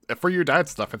for your diet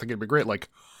stuff, I think it'd be great. Like,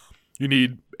 you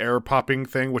need air popping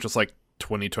thing, which is like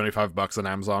 $20-25 on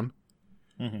Amazon.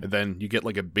 And then you get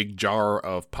like a big jar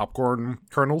of popcorn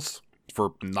kernels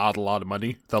for not a lot of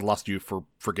money. That'll last you for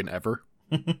friggin' ever.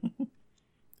 And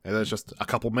then it's just a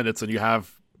couple minutes and you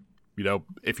have,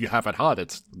 if you have it hot,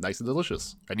 it's nice and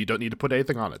delicious. And you don't need to put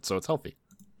anything on it, so it's healthy.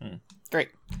 Great.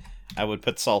 I would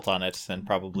put salt on it and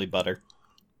probably butter.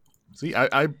 See,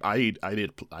 I eat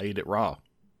it raw.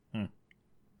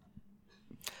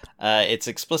 It's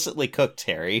explicitly cooked,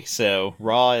 Harry, so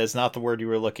raw is not the word you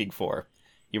were looking for.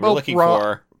 You were looking raw,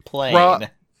 for plain.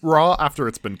 Raw after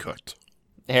it's been cooked.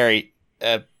 Harry,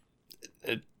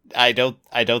 I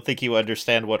don't think you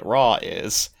understand what raw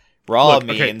is. Raw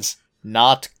means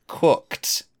not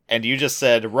cooked, and you just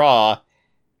said raw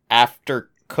after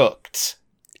cooked.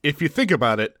 If you think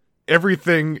about it,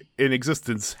 everything in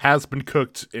existence has been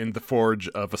cooked in the forge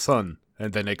of a sun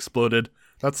and then exploded.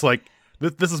 That's like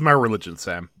this is my religion,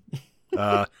 Sam.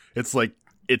 It's like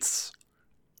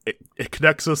it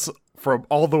connects us from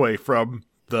all the way from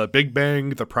the Big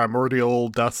Bang, the primordial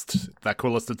dust that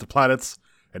coalesced into planets,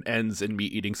 and ends in me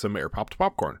eating some air-popped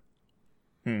popcorn.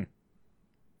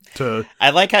 I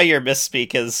like how your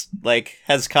misspeak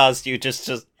has caused you just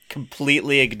to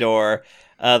completely ignore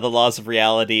the laws of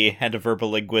reality and of verbal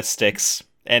linguistics.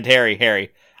 And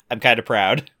Harry, I'm kind of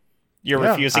proud. You're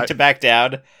refusing to back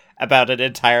down about an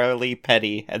entirely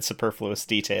petty and superfluous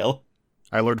detail.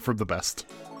 I learned from the best.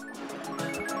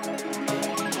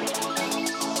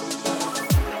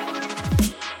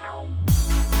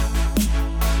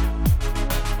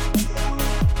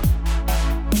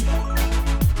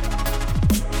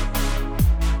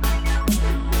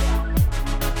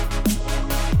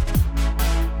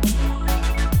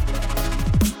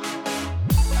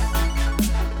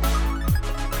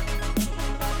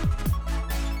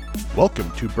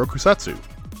 Welcome to Brokusatsu,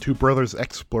 Two Brothers'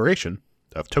 exploration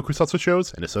of tokusatsu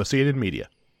shows and associated media.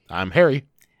 I'm Harry.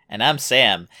 And I'm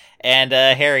Sam. And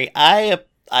Harry, I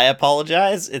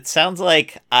apologize. It sounds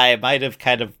like I might have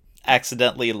kind of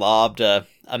accidentally lobbed a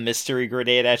mystery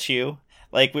grenade at you.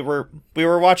 Like, we were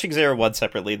watching Zero One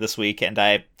separately this week, and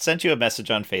I sent you a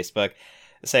message on Facebook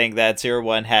saying that Zero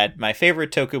One had my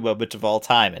favorite Toku moment of all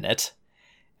time in it.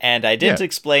 And I didn't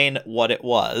explain what it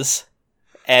was.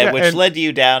 Which led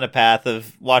you down a path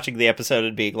of watching the episode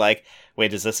and being like,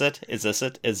 wait, is this it? Is this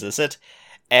it? Is this it?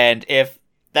 And if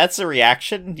that's the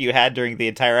reaction you had during the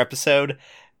entire episode,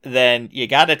 then you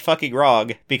got it fucking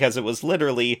wrong, because it was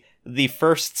literally the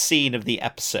first scene of the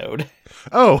episode.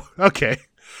 Oh, okay.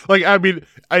 Like, I mean,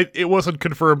 it wasn't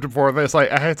confirmed before this.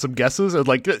 I had some guesses, and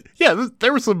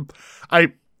there was some...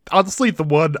 Honestly, the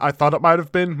one I thought it might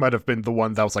have been the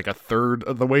one that was like a third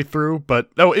of the way through,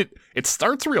 but no, it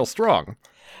starts real strong.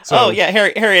 So, oh yeah,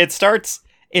 Harry, it starts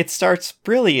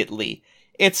brilliantly.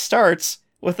 It starts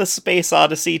with a Space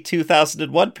Odyssey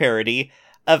 2001 parody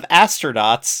of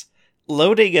astronauts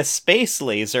loading a space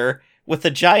laser with a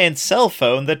giant cell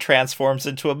phone that transforms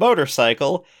into a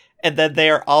motorcycle, and then they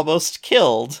are almost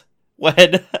killed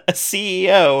when a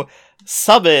CEO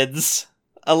summons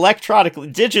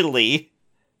digitally,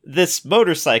 this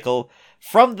motorcycle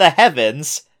from the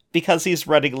heavens because he's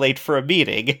running late for a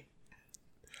meeting.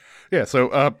 Yeah, so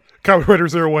Kamen Rider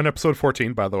Zero One episode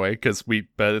 14, by the way, because we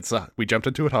jumped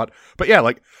into it hot. But yeah,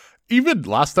 like, even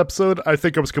last episode, I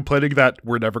think I was complaining that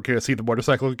we're never going to see the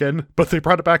motorcycle again, but they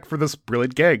brought it back for this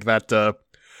brilliant gag that,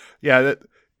 that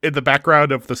in the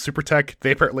background of the super tech,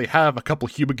 they apparently have a couple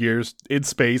human gears in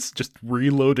space just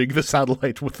reloading the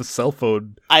satellite with a cell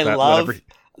phone. I love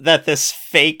that this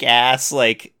fake ass,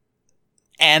 like,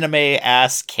 anime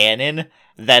ass cannon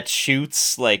that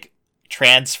shoots, like,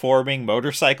 transforming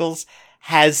motorcycles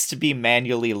has to be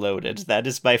manually loaded. That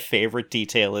is my favorite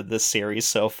detail in this series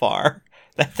so far.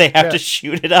 That they have to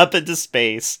shoot it up into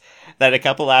space, that a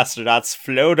couple astronauts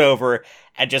float over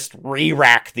and just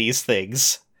re-rack these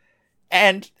things.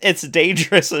 And it's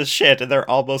dangerous as shit, and they're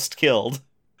almost killed.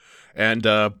 And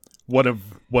one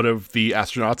of the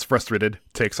astronauts, frustrated,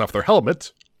 takes off their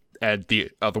helmet, and the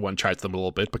other one chides them a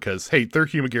little bit because, hey, they're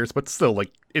human gears, but still,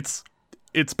 like, it's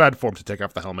bad form to take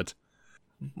off the helmet.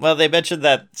 Well, they mentioned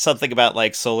that something about,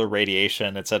 like, solar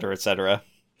radiation, etc., etc.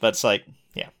 But it's like,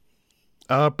 yeah.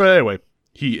 But anyway,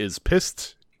 he is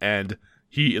pissed, and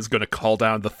he is going to call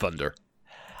down the thunder.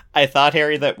 I thought,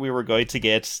 Harry, that we were going to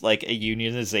get, like, a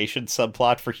unionization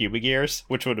subplot for human gears,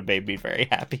 which would have made me very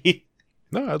happy.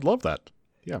 No, I'd love that.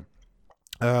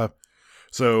 Yeah.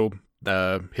 So,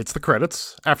 hits the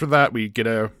credits. After that, we get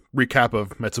a recap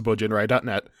of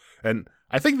metsubojinrai.net, and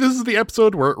I think this is the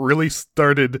episode where it really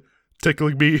started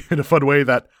tickling me in a fun way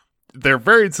that they're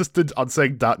very insistent on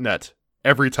saying .net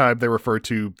every time they refer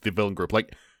to the villain group.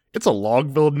 Like, it's a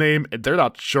long villain name, and they're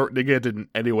not shortening it in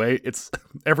any way. It's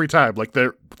every time, like,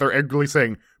 they're angrily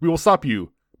saying, "We will stop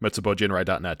you,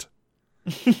 MetsubouJinrai.net."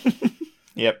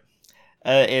 Yep.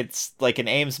 It's like an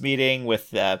Ames meeting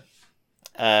with two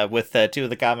of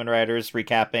the common writers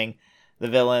recapping the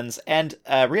villains and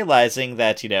realizing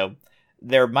that,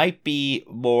 there might be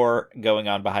more going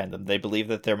on behind them. They believe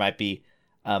that there might be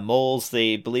moles.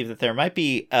 They believe that there might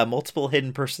be multiple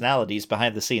hidden personalities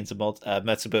behind the scenes of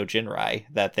Metsubou Jinrai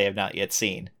that they have not yet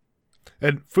seen.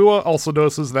 And Fua also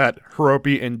notices that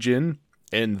Hirobi and Jin,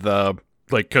 in the,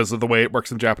 like, because of the way it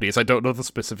works in Japanese, I don't know the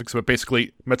specifics, but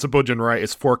basically, Metsubou Jinrai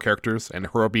is 4 characters, and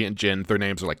Hirobi and Jin, their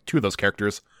names are like 2 of those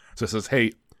characters. So it says,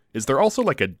 hey, is there also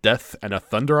like a Death and a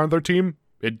Thunder on their team?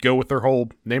 It'd go with their whole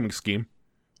naming scheme.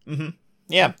 Mm-hmm.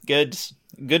 Yeah,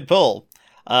 good pull.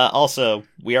 Also,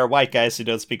 we are white guys who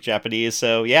don't speak Japanese,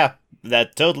 so yeah,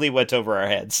 that totally went over our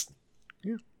heads.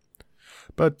 Yeah.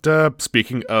 But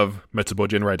speaking of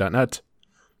MetsuboJinrai.net,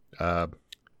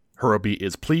 Hirobi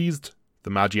is pleased. The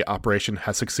Magia operation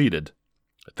has succeeded.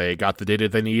 They got the data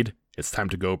they need. It's time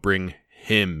to go bring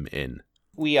him in.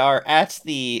 We are at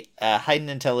the Heightened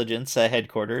Intelligence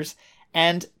headquarters,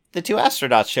 and the 2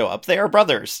 astronauts show up. They are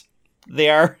brothers.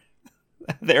 They're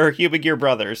Human Gear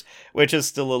brothers, which is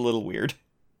still a little weird.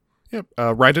 Yep.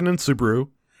 Raiden and Subaru,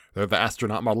 they're the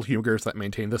astronaut model Human Gears that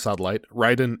maintain the satellite.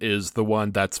 Raiden is the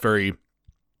one that's very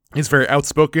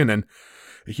outspoken, and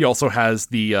he also has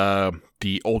the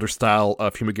older style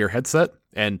of Human Gear headset,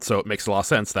 and so it makes a lot of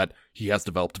sense that he has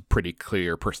developed a pretty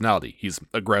clear personality. He's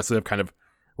aggressive, kind of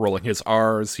rolling his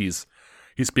R's. He's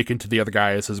speaking to the other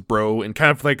guy as his bro, in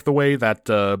kind of like the way that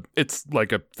it's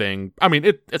like a thing. I mean,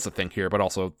 it's a thing here, but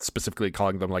also specifically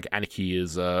calling them like Aniki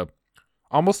is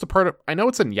almost a part of. I know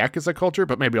it's in Yakuza culture,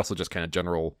 but maybe also just kind of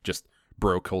general, just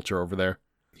bro culture over there.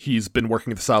 He's been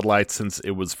working with the satellite since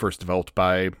it was first developed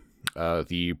by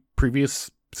the previous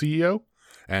CEO,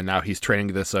 and now he's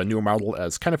training this newer model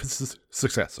as kind of his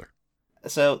successor.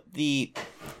 So he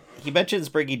mentions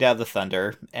bringing down the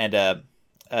Thunder, and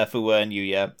Fua and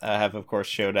Yuya have, of course,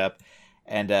 showed up,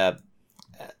 and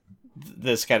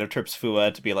this kind of trips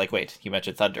Fua to be like, wait, you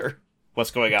mentioned Thunder.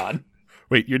 What's going on?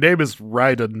 Wait, your name is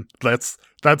Raiden. That's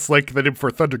like the name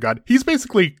for Thunder God. He's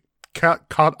basically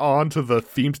caught on to the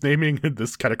themes naming in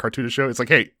this kind of cartoonish show. It's like,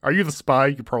 hey, are you the spy?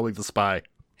 You're probably the spy.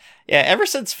 Yeah, ever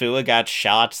since Fua got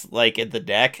shot, like, in the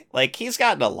neck, like, he's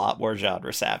gotten a lot more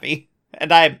genre savvy.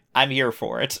 And I'm here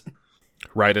for it.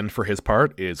 Raiden, for his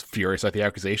part, is furious at the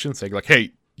accusation, saying like,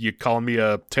 hey, you calling me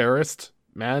a terrorist?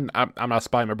 Man, I'm not a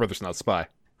spy. My brother's not a spy.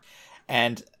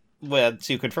 And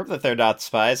to confirm that they're not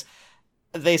spies,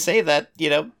 they say that,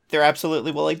 they're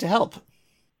absolutely willing to help.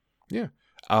 Yeah.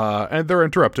 And they're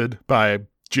interrupted by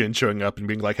Jin showing up and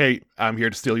being like, hey, I'm here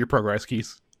to steal your progress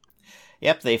keys.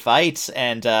 Yep, they fight,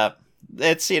 and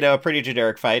it's, a pretty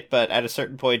generic fight, but at a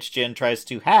certain point, Jin tries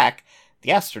to hack the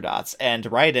astronauts, and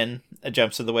Raiden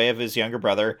jumps in the way of his younger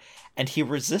brother, and he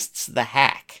resists the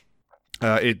hack.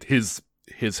 His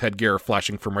headgear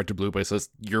flashing from red to blue, but he says,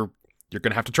 you're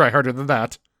gonna have to try harder than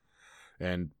that.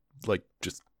 And, like,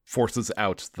 just forces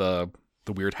out the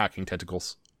weird hacking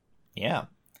tentacles. Yeah.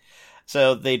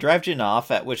 So they drive Jin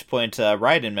off, at which point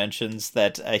Raiden mentions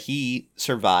that he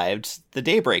survived the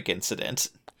Daybreak incident.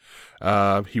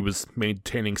 He was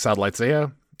maintaining Satellite Zaya,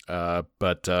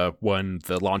 but when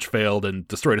the launch failed and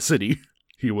destroyed a city,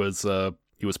 he was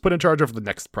put in charge of the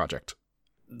next project.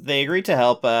 They agree to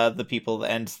help the people,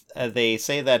 and they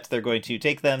say that they're going to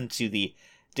take them to the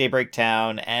Daybreak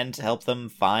town and help them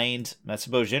find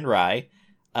Metsubou Jinrai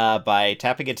by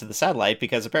tapping into the satellite,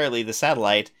 because apparently the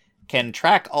satellite can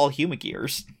track all Human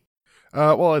Gears.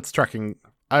 Well, it's tracking.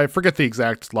 I forget the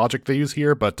exact logic they use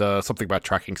here, but something about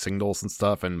tracking signals and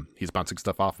stuff, and he's bouncing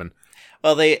stuff off. And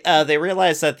well, they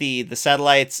realize that the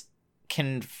satellites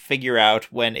can figure out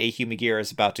when a Human Gear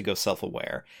is about to go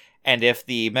self-aware, and if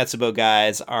the Metsubou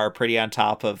guys are pretty on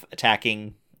top of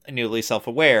attacking newly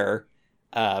self-aware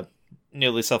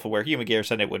Human Gears,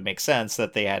 then it would make sense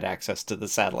that they had access to the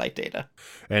satellite data.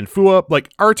 And Fua,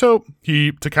 like Arto,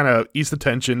 to kind of ease the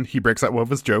tension, he breaks out one of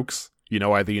his jokes. You know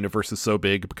why the universe is so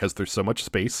big? Because there's so much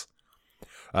space.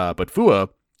 But Fua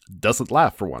doesn't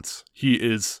laugh for once.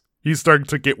 He's starting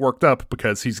to get worked up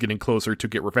because he's getting closer to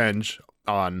get revenge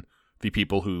on the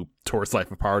people who tore his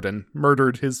life apart and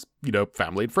murdered his,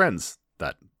 family and friends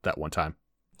that one time.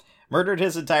 Murdered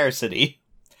his entire city.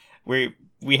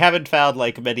 We haven't found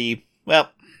many.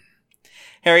 Well,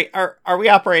 Harry, are we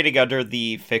operating under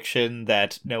the fiction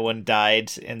that no one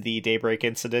died in the Daybreak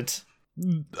incident?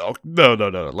 Oh, no.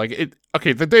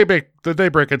 The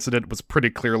Daybreak incident was pretty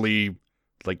clearly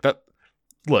like that.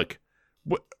 Look,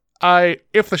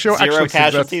 if the show Zero actually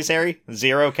casualties, Harry?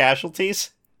 Zero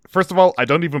casualties? First of all, I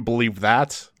don't even believe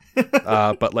that.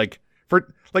 But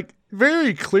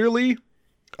very clearly.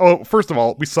 Oh, first of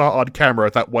all, we saw on camera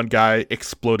that one guy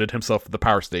exploded himself at the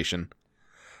power station.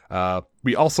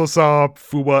 We also saw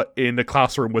Fuwa in a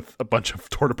classroom with a bunch of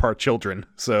torn apart children.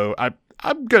 So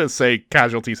I'm gonna say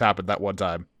casualties happened that one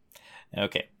time.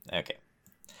 Okay.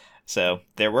 So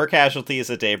there were casualties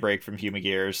at daybreak from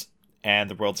Humagears, and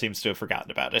the world seems to have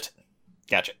forgotten about it.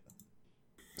 Gotcha.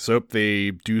 So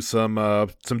they do some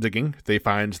digging. They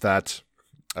find that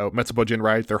Metsubo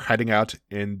Jinrai, they're hiding out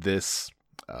in this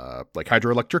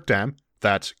hydroelectric dam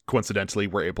that coincidentally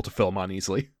we're able to film on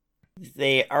easily.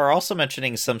 They are also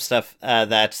mentioning some stuff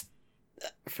that,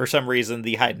 for some reason,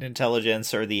 the Heightened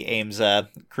Intelligence or the Ames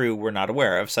crew were not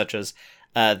aware of, such as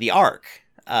the Ark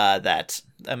that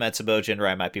Metsubo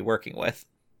Jinrai might be working with.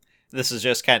 This is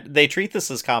just they treat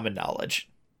this as common knowledge.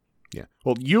 Yeah.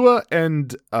 Well, Yua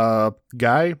and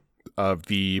Guy,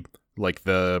 the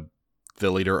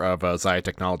leader of Zaya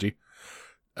Technology,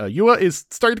 Yua is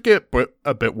starting to get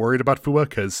a bit worried about Fuwa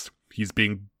because he's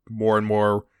being more and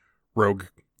more rogue,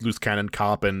 loose cannon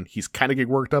cop, and he's kind of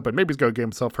getting worked up, and maybe he's going to get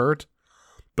himself hurt.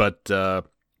 But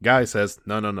Guy says,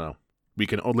 no. We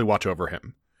can only watch over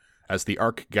him. As the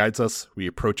Ark guides us, we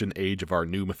approach an age of our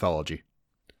new mythology.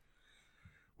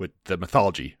 With the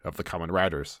mythology of the Kamen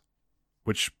Riders.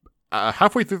 Which,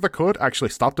 halfway through the code, I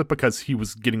actually stopped it because he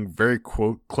was getting very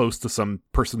close to some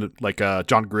person, like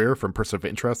John Greer from Person of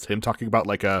Interest, him talking about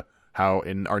how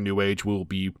in our new age we'll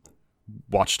be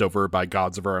watched over by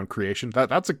gods of our own creation.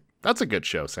 That's a good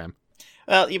show, Sam.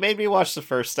 Well, you made me watch the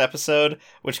first episode,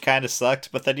 which kind of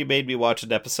sucked, but then you made me watch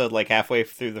an episode halfway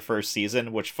through the first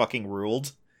season, which fucking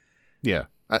ruled. Yeah.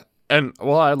 I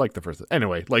like the first.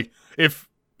 Anyway, if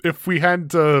we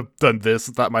hadn't done this,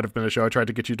 that might have been a show I tried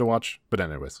to get you to watch. But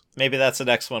anyways. Maybe that's the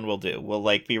next one we'll do. We'll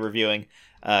be reviewing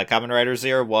Kamen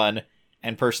Rider 01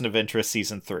 and Person of Interest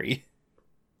Season 3.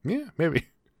 Yeah, maybe.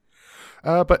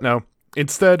 But no.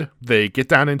 Instead, they get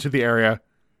down into the area,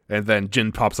 and then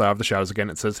Jin pops out of the shadows again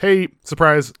and says, hey,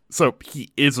 surprise, so he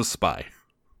is a spy.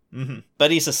 Mm-hmm. But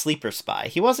he's a sleeper spy.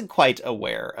 He wasn't quite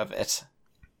aware of it.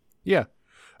 Yeah.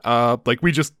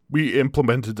 We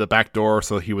implemented the back door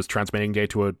so he was transmitting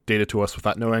data to us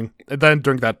without knowing. And then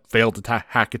during that failed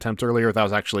hack attempt earlier, that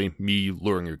was actually me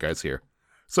luring you guys here.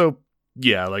 So,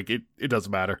 yeah, it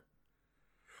doesn't matter.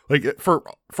 For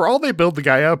all they build the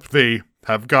guy up, they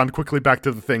have gone quickly back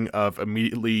to the thing of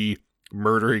immediately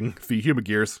murdering the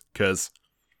Humagears, because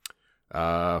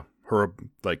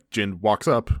Jin walks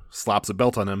up, slaps a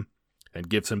belt on him, and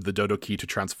gives him the Dodo key to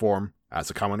transform as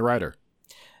a Kamen Rider.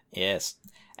 Yes.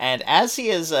 And as he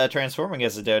is transforming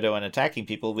as a dodo and attacking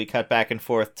people, we cut back and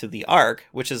forth to the Ark,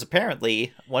 which is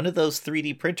apparently one of those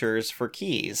 3D printers for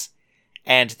keys.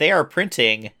 And they are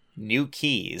printing new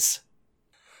keys.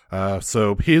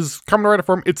 So his Kamen Rider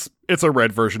form, it's a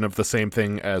red version of the same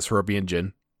thing as Hirobi and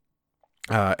Jin.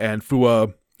 And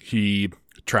Fuwa, he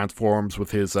transforms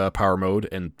with his power mode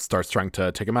and starts trying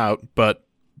to take him out. But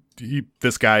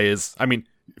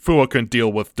Fuwa couldn't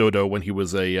deal with Dodo when he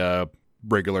was a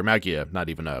regular Magia, not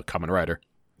even a Kamen Rider.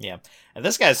 Yeah, and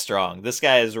this guy's strong. This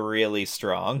guy is really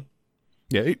strong.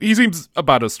 Yeah, he seems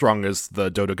about as strong as the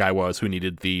Dodo guy was who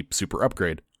needed the super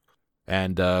upgrade.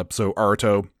 And so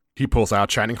Aruto, he pulls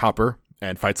out Shining Hopper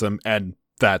and fights him, and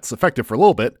that's effective for a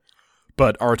little bit.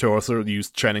 But Aruto also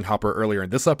used Shining Hopper earlier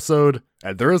in this episode,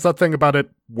 and there is that thing about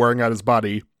it wearing out his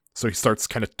body, so he starts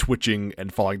kind of twitching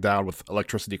and falling down with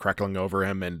electricity crackling over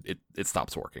him, and it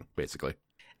stops working, basically.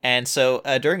 And so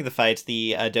during the fight,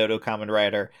 the Dodo Kamen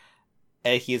Rider,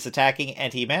 he is attacking,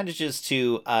 and he manages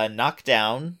to knock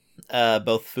down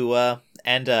both Fuwa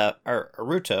and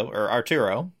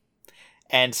Arturo,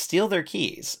 and steal their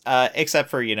keys, except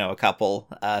for, a couple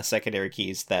secondary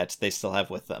keys that they still have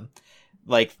with them.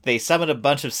 They summon a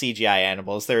bunch of CGI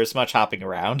animals. There is much hopping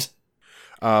around.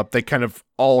 They kind of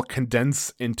all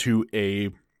condense into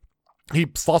he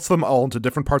slots them all into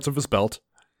different parts of his belt,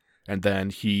 and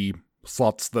then he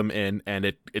slots them in, and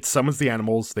it summons the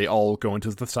animals. They all go into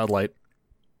the satellite,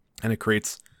 and it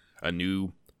creates a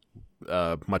new,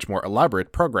 much more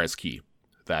elaborate progress key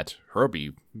that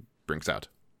Hirobi brings out.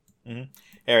 Mm-hmm.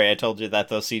 Harry, I told you that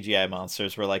those CGI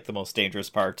monsters were the most dangerous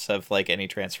parts of any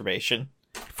transformation.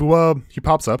 Fuwa, he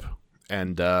pops up,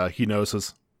 and he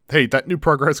notices, hey, that new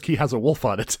progress key has a wolf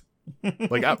on it.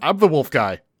 I'm the wolf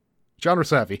guy. Genre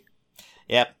savvy.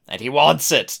 Yep, and he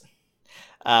wants it.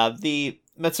 The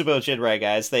Metsubo Jinrai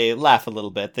guys, they laugh a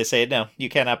little bit. They say, no, you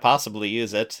cannot possibly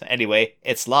use it. Anyway,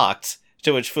 it's locked.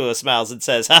 To which Fuwa smiles and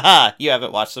says, haha, you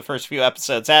haven't watched the first few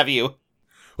episodes, have you?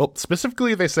 Well,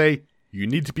 specifically they say, you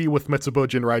need to be with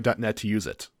metsubojinrai.net to use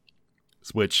it.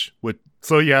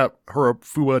 So yeah,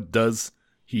 Fuwa does.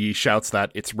 He shouts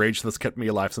that it's rage that's kept me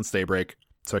alive since daybreak,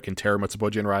 so I can tear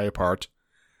Metsubojinrai apart.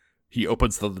 He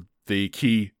opens the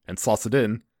key and slots it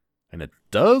in, and it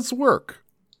does work.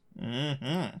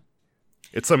 Mm-hmm.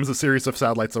 It summons a series of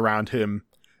satellites around him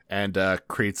and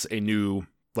creates a new,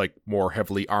 like, more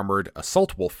heavily armored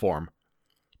assault wolf form.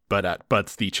 But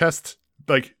the chest,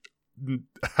 like,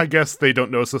 I guess they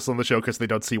don't notice this on the show because they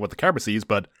don't see what the camera sees,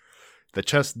 but the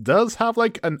chest does have,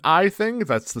 like, an eye thing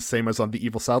that's the same as on the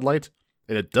evil satellite,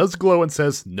 and it does glow and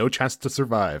says, no chance to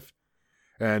survive.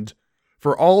 And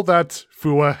for all that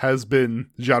Fuwa has been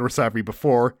genre savvy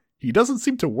before, he doesn't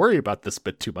seem to worry about this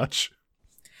bit too much.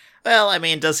 Well, I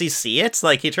mean, does he see it?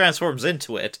 Like, he transforms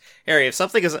into it. Harry, if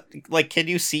something is, like, can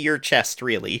you see your chest,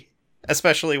 really?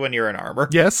 Especially when you're in armor.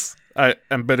 Yes, I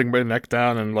am bending my neck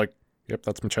down and, like, yep,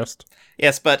 that's my chest.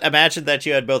 Yes, but imagine that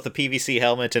you had both a PVC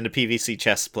helmet and a PVC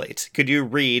chest plate. Could you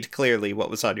read clearly what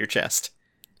was on your chest?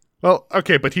 Well,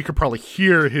 okay, but he could probably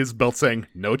hear his belt saying,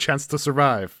 no chance to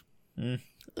survive.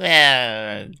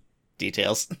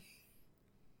 Details.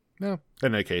 No,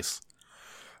 in any case.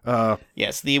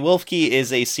 Yes, the Wolf Key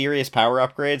is a serious power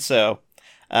upgrade, so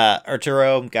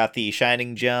Arturo got the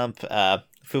Shining Jump,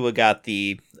 Fuwa got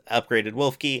the upgraded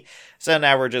Wolf Key, so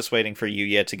now we're just waiting for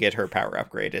Yuya to get her power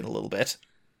upgrade in a little bit.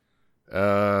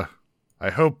 I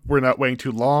hope we're not waiting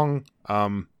too long. I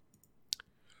don't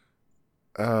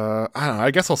know,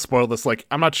 I guess I'll spoil this, like,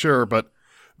 I'm not sure, but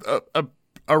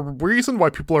a reason why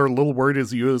people are a little worried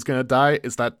is Yuya is gonna die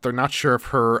is that they're not sure if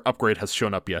her upgrade has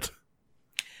shown up yet.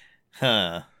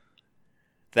 Huh.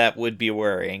 That would be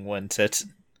worrying, wouldn't it?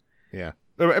 Yeah.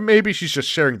 Maybe she's just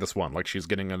sharing this one, like she's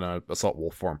getting an assault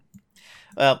wolf form.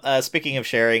 Well, speaking of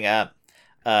sharing,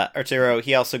 Arturo,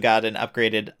 he also got an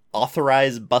upgraded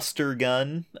authorized buster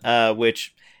gun,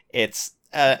 which it's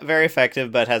very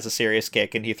effective but has a serious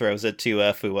kick, and he throws it to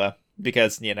Fuwa,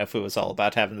 because, you know, Fuwa's all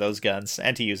about having those guns,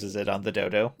 and he uses it on the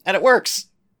dodo, and it works!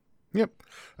 Yep.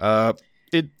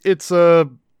 It's the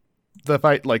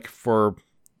fight, like, for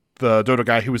the dodo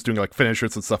guy who was doing, like,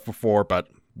 finishers and stuff before, but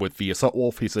with the assault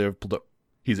wolf, he's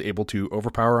able to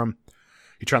overpower him.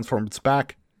 He transforms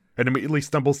back, and immediately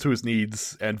stumbles to his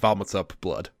knees and vomits up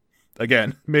blood.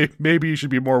 Again, maybe you should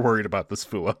be more worried about this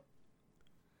Fuwa.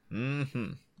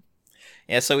 Mm-hmm.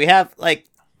 Yeah, so we have, like,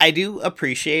 I do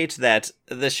appreciate that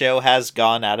the show has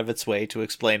gone out of its way to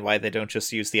explain why they don't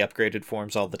just use the upgraded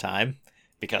forms all the time.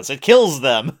 Because it kills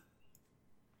them!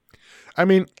 I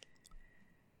mean,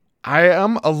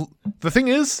 the thing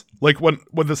is, like, when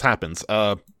this happens,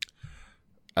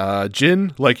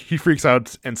 Jin, like, he freaks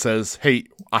out and says, hey,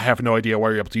 I have no idea why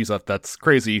you're able to use that, that's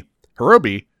crazy.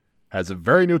 Hirobi has a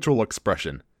very neutral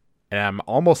expression, and I'm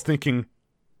almost thinking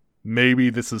maybe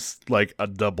this is, like, a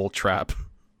double trap.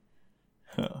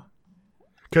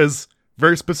 Because,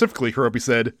 very specifically, Hirobi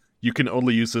said, you can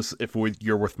only use this if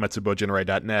you're with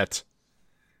metsubojinrai.net,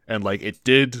 and, like, it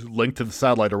did link to the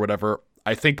satellite or whatever.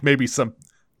 I think maybe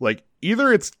like,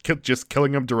 either it's just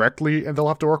killing him directly and they'll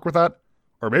have to work with that,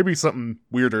 or maybe something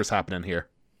weirder is happening here.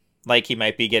 Like he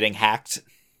might be getting hacked.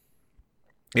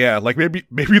 Yeah, like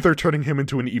maybe they're turning him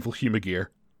into an evil Humagear.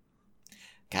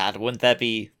 God, wouldn't that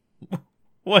be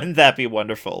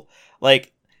wonderful?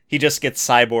 Like, he just gets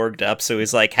cyborged up, so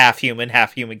he's like half human,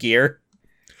 half Humagear.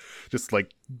 Just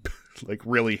like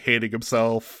really hating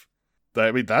himself.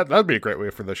 I mean, that'd be a great way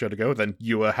for the show to go. Then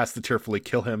Yua has to tearfully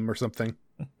kill him or something.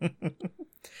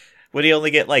 Would he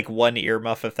only get, like, one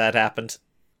earmuff if that happened?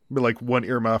 Like, one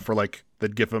earmuff, or, like,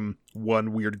 they'd give him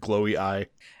one weird glowy eye.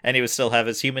 And he would still have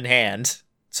his human hand,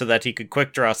 so that he could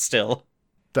quick draw still.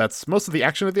 That's most of the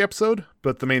action of the episode,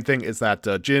 but the main thing is that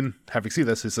Jin, having seen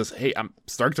this, he says, hey, I'm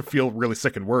starting to feel really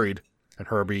sick and worried. And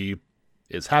Herbie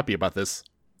is happy about this.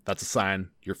 That's a sign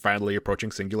you're finally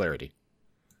approaching singularity.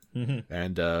 Mm-hmm.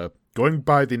 And going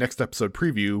by the next episode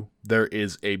preview, there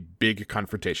is a big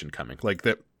confrontation coming. Like,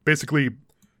 that basically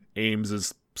Ames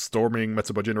is storming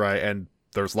Metsubojinrai, and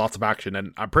there's lots of action,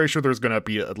 and I'm pretty sure there's going to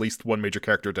be at least one major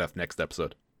character death next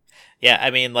episode. Yeah,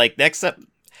 I mean, like, next up,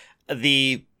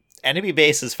 the enemy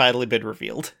base has finally been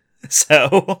revealed.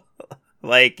 So,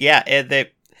 like, yeah, and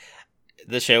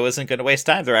the show isn't going to waste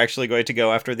time. They're actually going to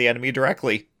go after the enemy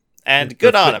directly. And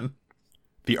good on them.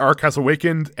 The arc has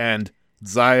awakened, and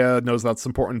Zaya knows that's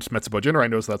important. Metsubojinrai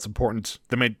knows that's important.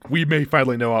 We may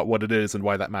finally know what it is and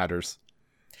why that matters.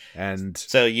 And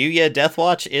so Yuya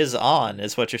Deathwatch is on,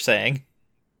 is what you're saying.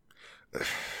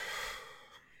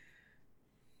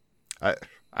 I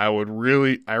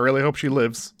really hope she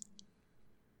lives.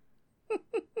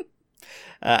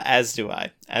 As do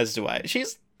I.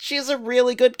 She's a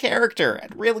really good character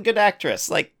and really good actress.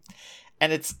 Like,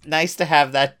 And it's nice to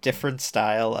have that different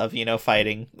style of,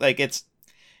 fighting. Like,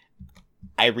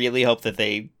 I really hope that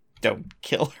they don't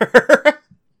kill her.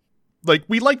 Like,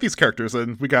 we like these characters,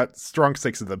 and we got strong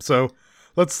stakes in them, so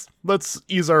let's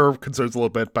ease our concerns a little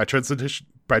bit by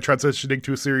transitioning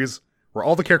to a series where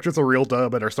all the characters are real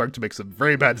dumb and are starting to make some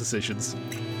very bad decisions.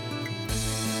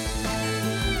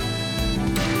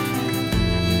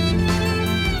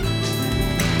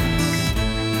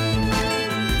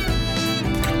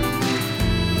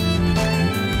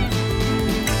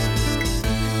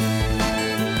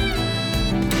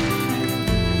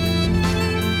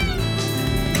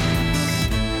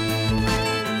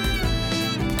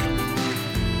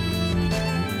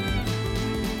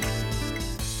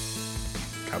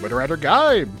 Kamen Rider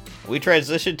Gaim! We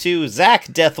transition to Zack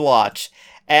Deathwatch.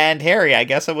 And Harry, I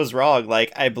guess I was wrong.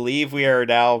 Like, I believe we are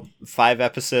now 5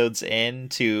 episodes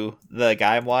into the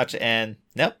Gaim Watch, and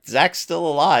nope, Zack's still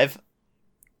alive.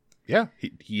 Yeah,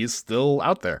 he is still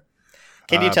out there.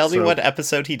 Can you tell me what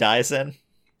episode he dies in?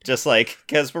 Just like,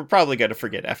 because we're probably going to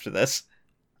forget after this.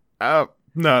 No.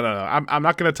 I'm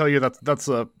not going to tell you that's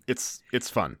it's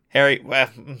fun. Harry, well,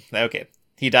 okay.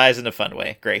 He dies in a fun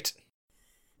way. Great.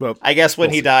 Well, I guess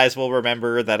when he dies, we'll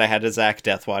remember that I had a Zack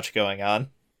Deathwatch going on.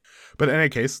 But in any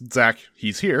case, Zack,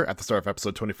 he's here at the start of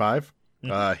episode 25.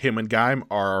 Mm-hmm. Him and Gaim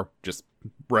are just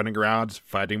running around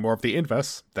fighting more of the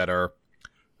Invests that are,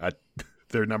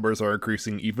 their numbers are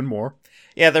increasing even more.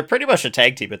 Yeah, they're pretty much a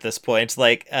tag team at this point.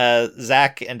 Like,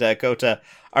 Zack and Kota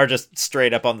are just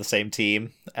straight up on the same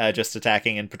team, just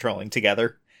attacking and patrolling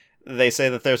together. They say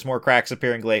that there's more cracks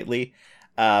appearing lately.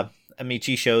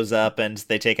 Amici shows up and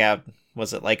they take out,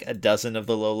 was it like a dozen of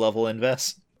the low-level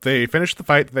Invests? They finish the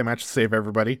fight, they manage to save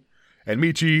everybody, and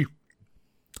Michi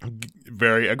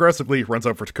very aggressively runs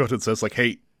over to Kota and says, like,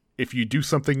 hey, if you do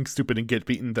something stupid and get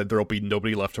beaten, then there'll be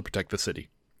nobody left to protect the city.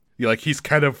 He's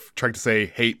kind of trying to say,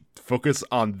 hey, focus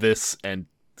on this and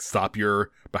stop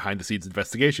your behind-the-scenes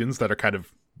investigations that are kind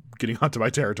of getting onto my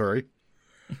territory.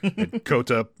 And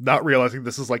Kota, not realizing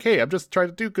this, is like, hey, I'm just trying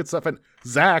to do good stuff. And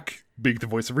Zack, being the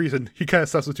voice of reason, he kind of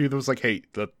steps into them and was like, hey,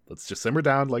 let's just simmer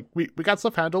down. Like, we got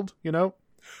stuff handled,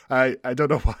 I don't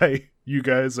know why you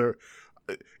guys are...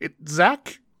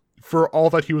 Zack, for all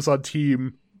that he was on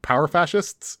Team Power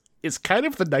Fascists, is kind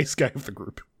of the nice guy of the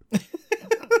group.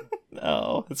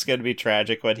 No, it's going to be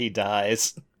tragic when he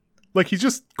dies. Like, he's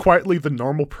just quietly the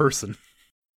normal person.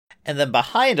 And then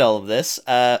behind all of this,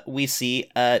 we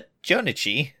see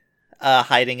Jonichi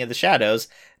hiding in the shadows,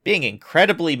 being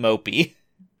incredibly mopey.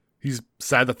 He's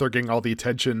sad that they're getting all the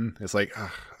attention. It's like,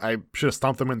 I should have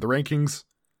stomped them in the rankings,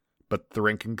 but the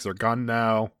rankings are gone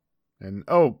now. And,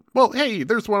 oh, well, hey,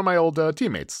 there's one of my old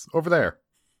teammates over there.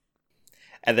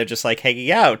 And they're just like hanging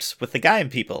out with the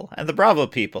Gaim people and the Bravo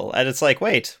people. And it's like,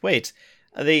 wait,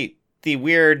 the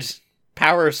weird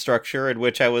power structure in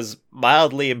which I was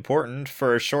mildly important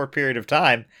for a short period of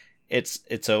time,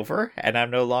 it's over, and I'm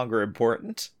no longer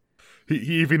important. He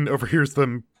even overhears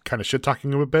them kind of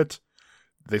shit-talking him a bit.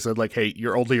 They said, like, hey,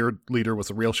 your old leader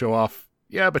was a real show-off.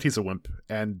 Yeah, but he's a wimp,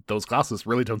 and those glasses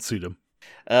really don't suit him.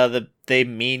 They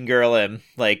mean girl him,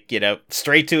 like,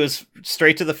 straight to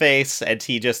the face, and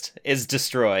he just is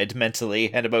destroyed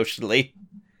mentally and emotionally.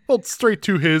 Well, straight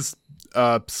to his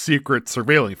secret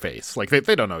surveilling face. Like,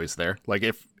 they don't know he's there. Like,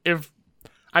 if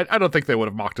I don't think they would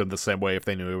have mocked him the same way if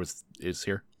they knew he is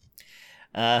here.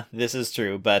 This is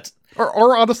true, but...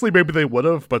 Or honestly, maybe they would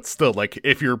have, but still, like,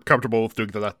 if you're comfortable with doing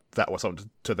that with something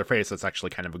to their face, that's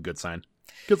actually kind of a good sign.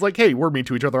 Because, like, hey, we're mean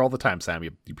to each other all the time, Sam,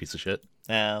 you piece of shit.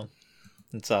 No,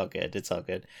 it's all good.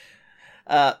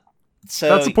 So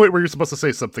that's the point where you're supposed to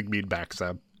say something mean back,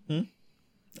 Sam.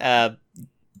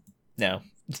 No.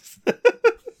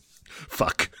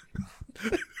 Fuck.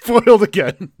 Foiled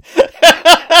again.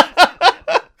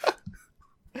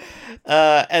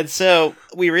 And so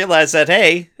we realize that,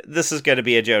 hey, this is going to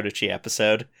be a Jonichi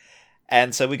episode.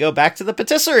 And so we go back to the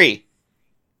patisserie.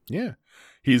 Yeah.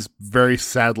 He's very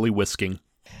sadly whisking.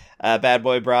 Bad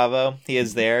Boy Bravo, he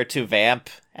is there to vamp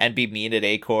and be mean at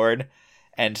Acorn.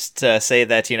 And to say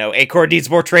that, Acorn needs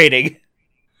more training.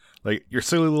 Like, your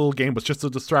silly little game was just a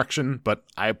distraction, but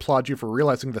I applaud you for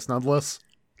realizing this nonetheless.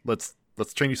 Let's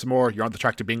train you some more. You're on the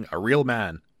track to being a real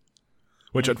man.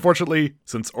 Which, unfortunately,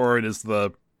 since Orin is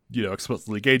the,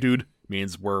 explicitly gay dude,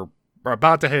 means we're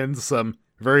about to head into some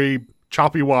very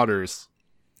choppy waters.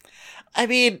 I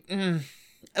mean,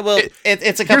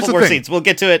 it's a couple more scenes. We'll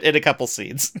get to it in a couple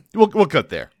scenes. We'll cut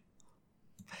there.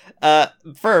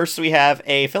 First, we have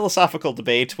a philosophical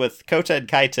debate with Kota and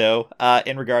Kaito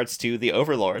in regards to the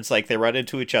Overlords. Like, they run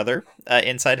into each other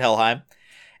inside Helheim,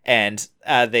 and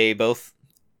they both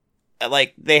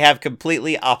Like, they have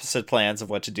completely opposite plans of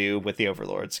what to do with the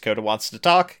Overlords. Kota wants to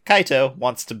talk, Kaito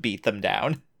wants to beat them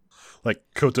down. Like,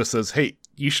 Kota says, hey,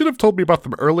 you should have told me about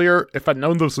them earlier. If I'd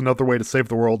known there was another way to save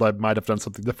the world, I might have done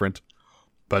something different.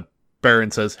 But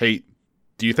Baron says, hey,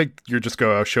 do you think you're just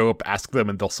going to show up, ask them,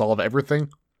 and they'll solve everything?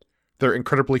 They're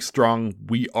incredibly strong.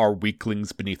 We are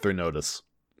weaklings beneath their notice.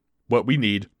 What we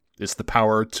need is the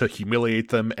power to humiliate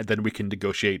them, and then we can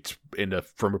negotiate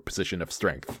from a position of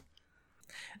strength.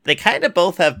 They kind of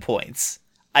both have points.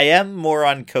 I am more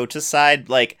on Kota's side.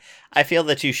 Like, I feel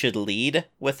that you should lead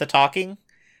with the talking,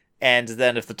 and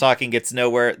then if the talking gets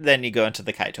nowhere, then you go into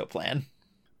the Kaito plan.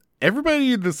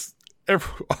 Everybody in this...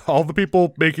 all the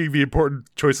people making the important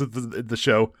choices in the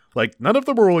show, like, none of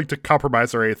them are willing to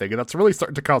compromise or anything, and that's really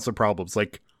starting to cause some problems.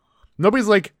 Like, nobody's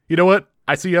like, you know what?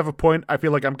 I see you have a point. I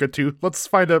feel like I'm good too. Let's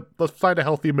find a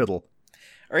healthy middle.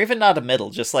 Or even not a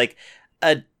middle, just like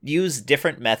use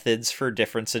different methods for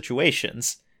different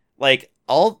situations. Like,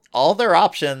 all their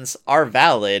options are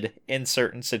valid in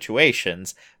certain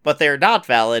situations, but they're not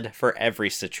valid for every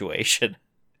situation.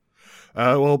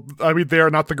 Well, I mean, they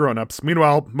are not the grown-ups.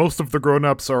 Meanwhile, most of the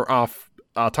grown-ups are off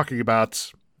talking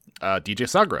about DJ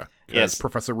Sagura. Yes.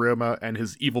 Professor Ryoma and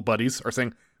his evil buddies are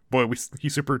saying, boy, he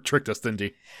super tricked us, didn't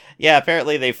he? Yeah,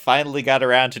 apparently they finally got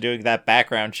around to doing that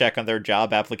background check on their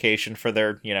job application for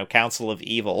their, Council of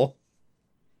Evil.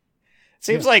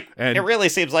 Seems like, it really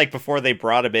seems like before they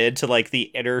brought him into, like, the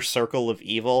inner circle of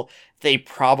evil, they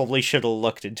probably should have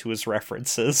looked into his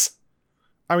references.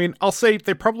 I mean, I'll say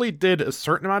they probably did a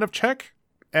certain amount of check,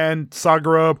 and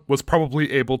Sagura was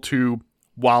probably able to,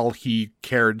 while he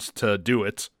cared to do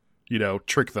it,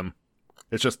 trick them.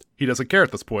 It's just, he doesn't care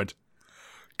at this point.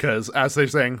 Because, as they're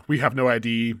saying, we have no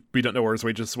ID, we don't know where his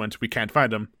wages went, we can't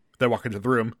find him. They walk into the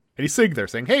room, and he's sitting there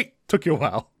saying, hey, took you a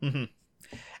while. Mm-hmm.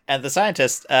 And the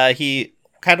scientist, he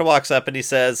kind of walks up and he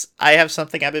says, I have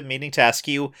something I've been meaning to ask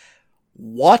you.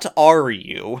 What are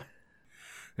you?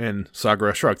 And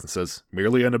Sagura shrugs and says,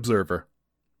 merely an observer.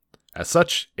 As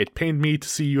such, it pained me to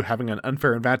see you having an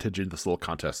unfair advantage in this little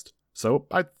contest, so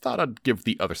I thought I'd give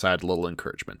the other side a little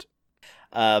encouragement.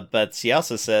 But he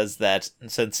also says that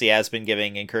since he has been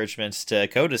giving encouragement to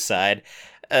Kota's side,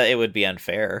 it would be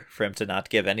unfair for him to not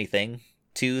give anything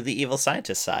to the evil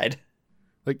scientist side.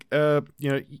 Like,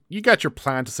 you got your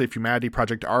plan to save humanity,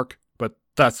 Project Ark, but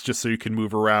that's just so you can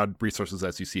move around resources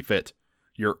as you see fit.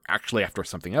 You're actually after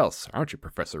something else, aren't you,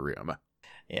 Professor Ryoma?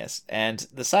 Yes, and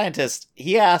the scientist,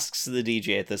 he asks the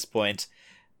DJ at this point,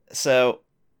 so,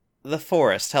 the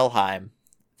forest, Helheim,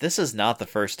 this is not the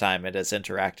first time it has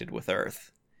interacted with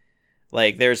Earth.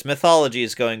 Like, there's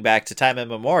mythologies going back to time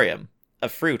immemorial, a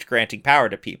fruit granting power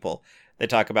to people. They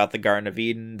talk about the Garden of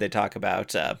Eden, they talk about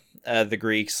the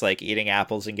Greeks, like, eating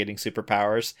apples and getting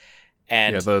superpowers.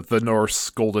 And yeah, the Norse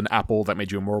golden apple that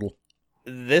made you immortal.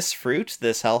 This fruit,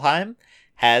 this Helheim,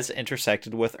 has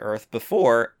intersected with Earth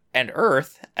before, and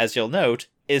Earth, as you'll note,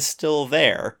 is still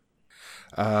there.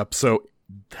 So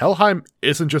Helheim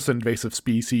isn't just an invasive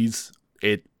species.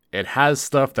 It has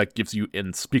stuff that gives you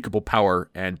unspeakable power,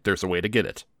 and there's a way to get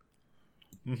it.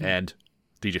 Mm-hmm. And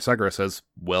DJ Sagura says,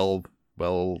 well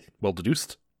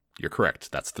deduced. You're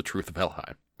correct. That's the truth of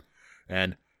Helheim.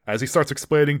 And as he starts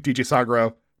explaining, DJ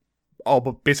Sagura all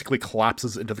but basically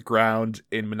collapses into the ground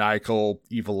in maniacal,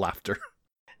 evil laughter.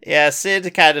 Yeah,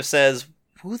 Sid kind of says,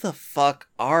 who the fuck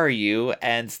are you?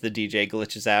 And the DJ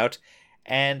glitches out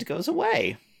and goes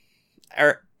away.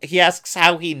 Or he asks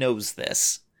how he knows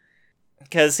this.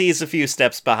 Because he's a few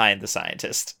steps behind the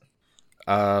scientist.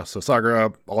 So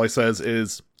Sagura, all he says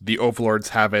is, the Overlords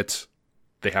have it.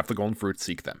 They have the golden fruit,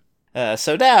 seek them.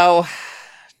 So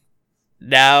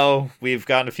now we've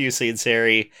gone a few scenes,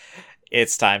 Harry.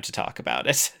 It's time to talk about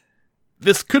it.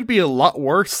 This could be a lot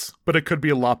worse, but it could be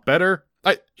a lot better.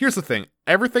 Here's the thing.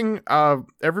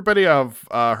 Everybody I've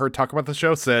heard talk about the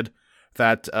show said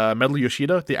that Metal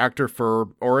Yoshida, the actor for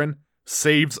Orin,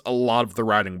 saves a lot of the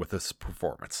writing with this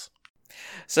performance.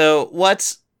 So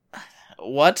what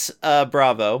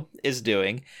Bravo is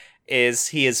doing is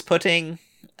he is putting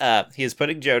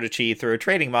Jodachi through a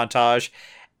training montage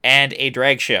and a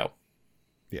drag show.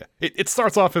 Yeah, it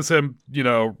starts off as him,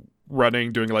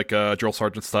 running, doing like drill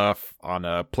sergeant stuff on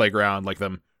a playground, like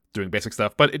them doing basic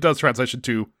stuff, but it does transition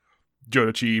to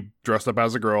Jodachi dressed up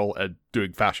as a girl and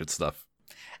doing fashion stuff.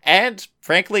 And,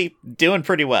 frankly, doing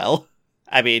pretty well.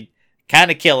 I mean,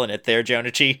 kind of killing it there,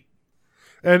 Jodachi.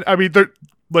 And, I mean,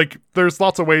 there's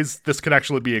lots of ways this could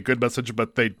actually be a good message,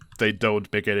 but they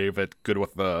don't make any of it good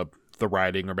with the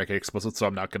writing or make it explicit, so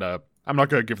I'm not gonna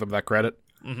give them that credit.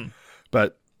 Mm-hmm.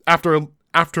 But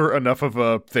after enough of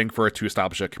a thing for it to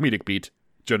establish a comedic beat,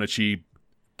 Jodachi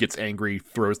gets angry,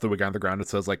 throws the wig on the ground, and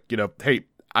says, like, hey,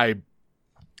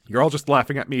 you're all just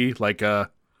laughing at me, I'm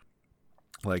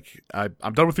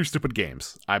done with your stupid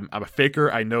games. I'm a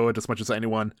faker. I know it as much as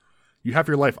anyone. You have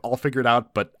your life all figured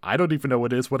out, but I don't even know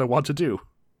what I want to do.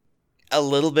 A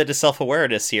little bit of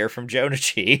self-awareness here from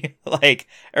Jonichi. Like,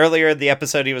 earlier in the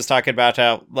episode, he was talking about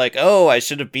how, like, oh, I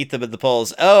should have beat them in the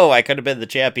polls. Oh, I could have been the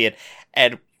champion.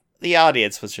 And the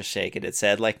audience was just shaking its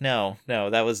head, like, no,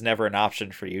 that was never an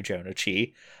option for you,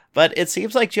 Jonichi. But it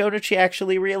seems like Jonichi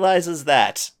actually realizes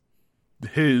that.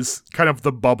 His kind of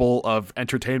the bubble of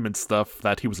entertainment stuff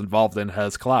that he was involved in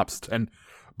has collapsed. And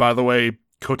by the way,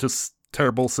 Kota's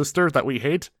terrible sister that we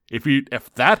hate,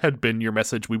 if that had been your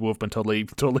message, we would have been totally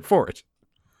for it.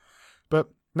 But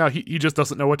no, he just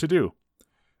doesn't know what to do.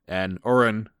 And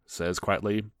Oren says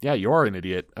quietly, yeah, you are an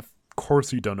idiot. Of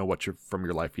course you don't know what you're from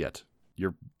your life yet.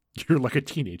 You're like a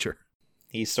teenager.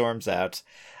 He storms out.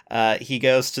 He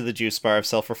goes to the juice bar of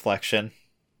self-reflection.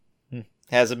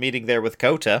 Has a meeting there with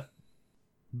Kota.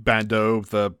 Bando,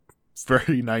 the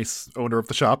very nice owner of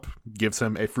the shop, gives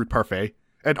him a fruit parfait.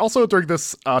 And also during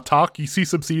this talk, you see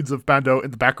some scenes of Bando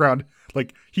in the background.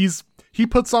 Like, he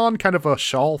puts on kind of a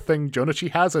shawl thing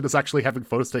Jonichi has and is actually having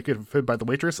photos taken of him by the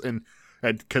waitress. And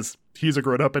because he's a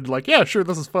grown-up and like, yeah, sure,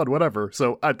 this is fun, whatever.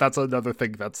 So that's another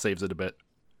thing that saves it a bit.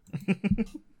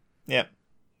 Yep.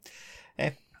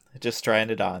 Hey, just trying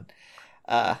it on.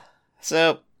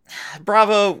 So,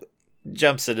 Bravo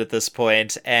jumps in at this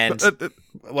point, and...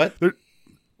 what?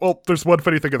 There's one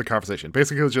funny thing in the conversation.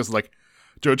 Basically, it's just like,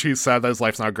 Jonichi's sad that his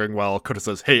life's not going well. Kota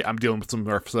says, hey, I'm dealing with some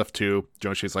rough stuff too.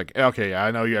 Jonichi's like, okay, yeah, I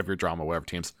know you have your drama, whatever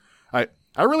teams. I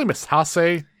really miss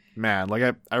Hase. Man,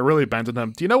 like, I really abandoned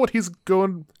him. Do you know what's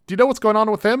going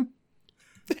on with him?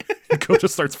 Kota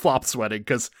starts flop sweating,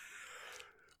 because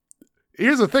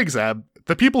here's the thing, Zab.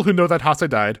 The people who know that Hase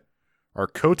died are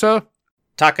Kota.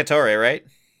 Takatore, right?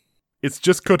 It's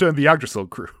just Kota and the Yggdrasil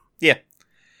crew. Yeah.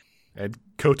 And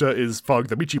Kota is following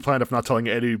the Michi plan of not telling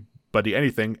anybody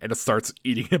anything, and it starts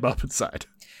eating him up inside.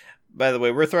 By the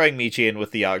way, we're throwing Michi in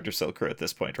with the Yggdrasil crew at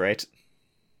this point, right?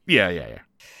 Yeah.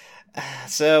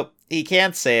 So, he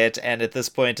can't say it, and at this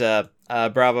point,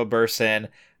 Bravo bursts in,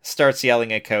 starts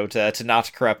yelling at Kota to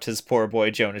not corrupt his poor boy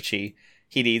Jonichi.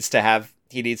 He needs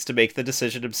to make the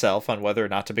decision himself on whether or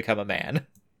not to become a man.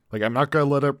 Like, I'm not gonna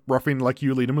let a ruffian like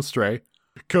you lead him astray.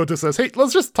 Kota says, hey,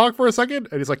 let's just talk for a second.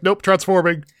 And he's like, nope,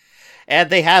 transforming. And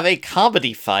they have a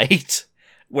comedy fight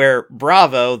where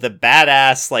Bravo, the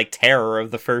badass, like, terror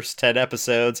of the first 10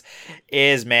 episodes,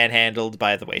 is manhandled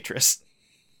by the waitress.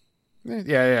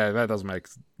 Yeah, that doesn't make...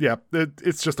 Yeah,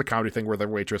 it's just a comedy thing where the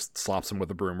waitress slops him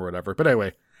with a broom or whatever. But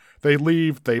anyway, they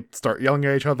leave, they start yelling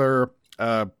at each other.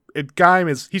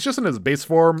 Gaim he's just in his base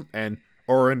form, and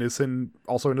Oren is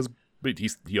also in his...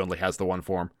 He only has the one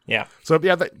form. Yeah. So,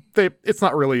 yeah, it's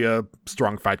not really a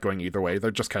strong fight going either way. They're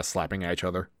just kind of slapping at each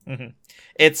other. Mm-hmm.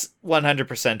 It's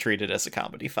 100% treated as a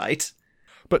comedy fight.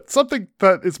 But something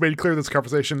that is made clear in this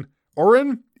conversation,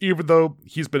 Oren, even though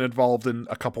he's been involved in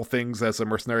a couple things as a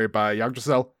mercenary by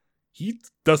Yggdrasil, he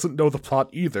doesn't know the plot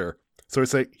either. So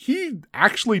he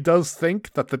actually does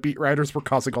think that the beat riders were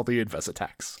causing all the Inves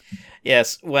attacks.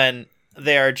 Yes, when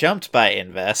they are jumped by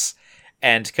Inves,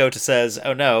 and Kota says,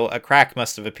 oh no, a crack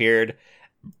must have appeared.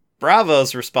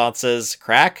 Bravo's response is,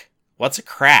 crack? What's a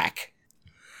crack?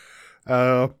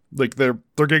 Like they're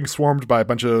getting swarmed by a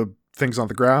bunch of things on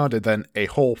the ground, and then a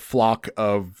whole flock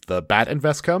of the bat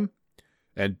Inves come.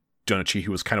 And Jonichi,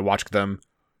 who was kind of watching them,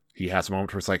 he has a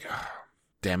moment where it's like, oh,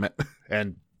 damn it,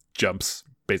 and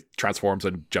transforms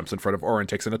and jumps in front of Oren,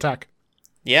 takes an attack.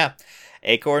 Yeah.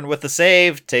 Acorn with the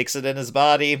save, takes it in his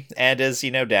body, and is,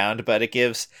 downed, but it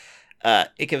gives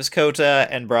Kota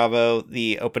and Bravo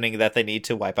the opening that they need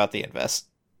to wipe out the Inves.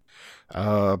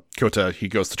 Kota, he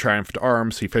goes to Triumphant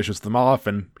Arms, he fishes them off,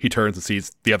 and he turns and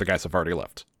sees the other guys have already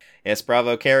left. Yes,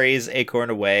 Bravo carries Acorn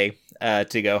away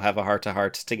to go have a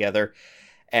heart-to-heart together,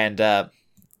 and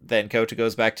then Kota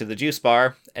goes back to the juice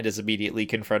bar and is immediately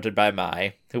confronted by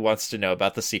Mai, who wants to know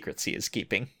about the secrets he is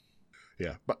keeping.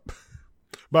 Yeah, but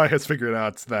Mai has figured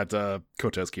out that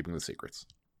Kota is keeping the secrets.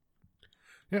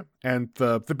 Yeah, and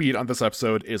the beat on this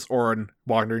episode is Oren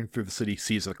wandering through the city,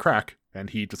 sees a crack,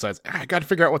 and he decides, I gotta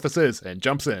figure out what this is, and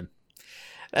jumps in.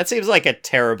 That seems like a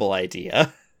terrible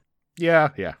idea. Yeah.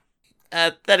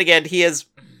 Then again, he is...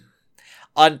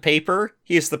 On paper,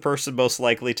 he is the person most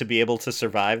likely to be able to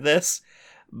survive this,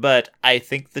 but I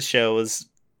think the show is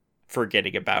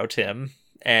forgetting about him,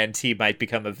 and he might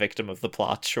become a victim of the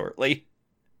plot shortly.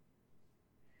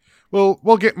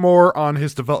 We'll get more on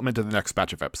his development in the next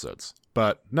batch of episodes.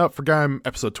 But no, for Gaim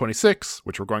episode 26,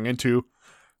 which we're going into,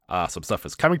 some stuff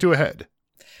is coming to a head.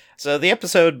 So the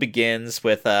episode begins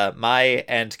with Mai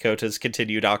and Kota's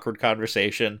continued awkward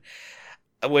conversation,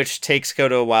 which takes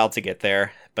Kota a while to get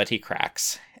there, but he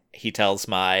cracks. He tells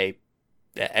Mai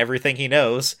everything he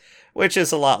knows, which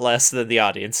is a lot less than the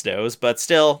audience knows, but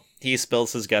still, he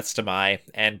spills his guts to Mai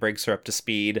and brings her up to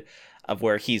speed of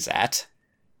where he's at.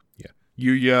 Yeah.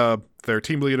 Yuya, their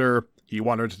team leader, he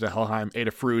wandered into Helheim, ate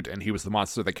a fruit, and he was the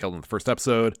monster they killed in the first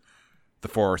episode. The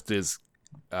forest is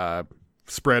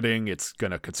spreading, it's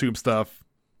gonna consume stuff.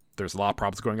 There's a lot of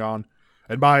problems going on.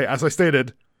 And Mai, as I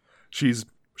stated, she's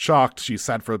shocked, she's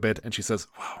sad for a bit, and she says,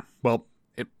 wow, well,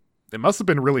 it must have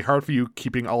been really hard for you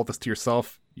keeping all of this to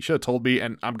yourself. You should have told me,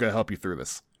 and I'm gonna help you through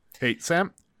this. Hey,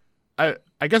 Sam, I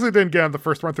guess I didn't get on the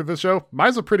first run through this show.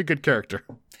 Mai's a pretty good character.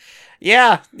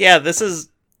 Yeah,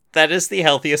 that is the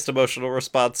healthiest emotional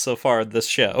response so far in this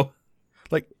show.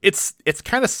 Like, it's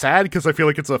kind of sad because I feel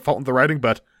like it's a fault in the writing,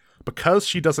 but because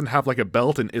she doesn't have like a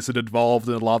belt and isn't involved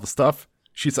in a lot of the stuff,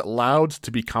 she's allowed to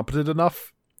be competent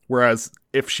enough. Whereas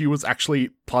if she was actually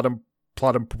plot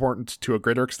important to a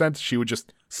greater extent, she would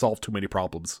just solve too many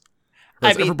problems.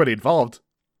 Whereas everybody involved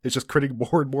is just creating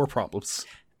more and more problems.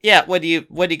 Yeah, when you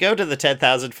go to the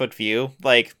 10,000 foot view,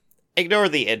 like, ignore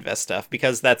the invest stuff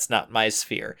because that's not Mai's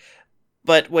sphere.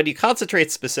 But when you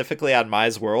concentrate specifically on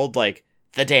Mai's world, like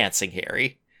the dancing,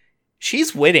 Harry,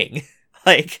 she's winning.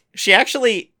 Like, she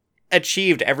actually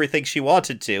achieved everything she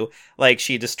wanted to. Like,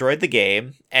 she destroyed the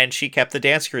game and she kept the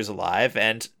dance crews alive,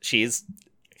 and she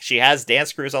has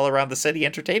dance crews all around the city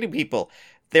entertaining people.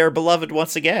 They're beloved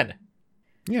once again.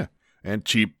 Yeah. And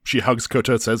she hugs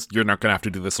Kota and says, you're not going to have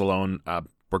to do this alone.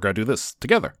 We're going to do this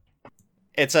together.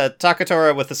 It's a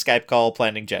Takatora with a Skype call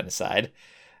planning genocide.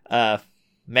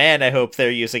 Man, I hope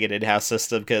they're using an in-house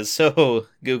system, because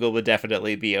Google would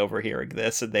definitely be overhearing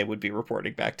this and they would be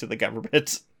reporting back to the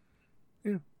government.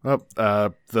 Yeah.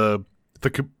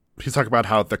 He's talking about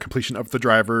how the completion of the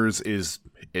drivers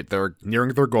they're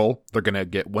nearing their goal. They're going to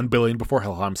get 1 billion before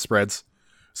Helheim spreads.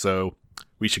 So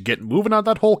we should get moving on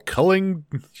that whole culling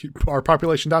our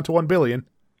population down to 1 billion.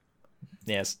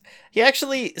 Yes. He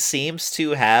actually seems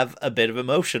to have a bit of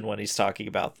emotion when he's talking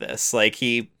about this. Like,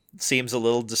 he seems a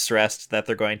little distressed that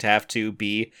they're going to have to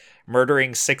be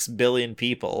murdering 6 billion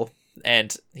people.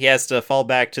 And he has to fall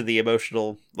back to the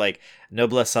emotional, like,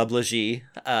 noblesse oblige.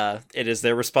 It is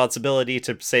their responsibility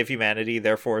to save humanity,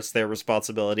 therefore it's their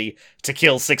responsibility to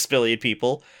kill 6 billion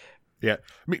people. Yeah.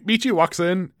 Michi walks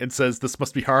in and says, this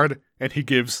must be hard, and he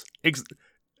gives...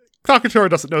 Takatora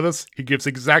doesn't know this. He gives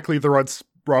exactly the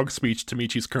wrong speech to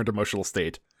Michi's current emotional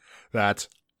state. That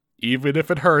even if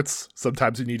it hurts,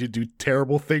 sometimes you need to do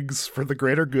terrible things for the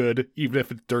greater good, even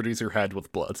if it dirties your head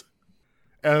with blood.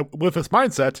 With this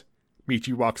mindset,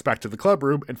 Michi walks back to the club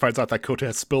room and finds out that Kota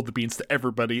has spilled the beans to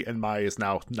everybody, and Mai is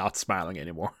now not smiling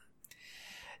anymore.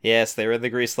 Yes, they're in the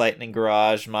Grease Lightning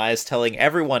garage. Mai's telling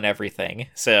everyone everything.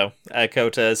 So,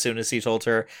 Kota, as soon as he told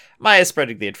her, Mai's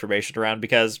spreading the information around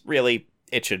because, really,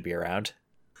 it should be around.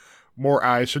 More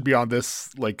eyes should be on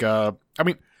this. Like,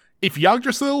 if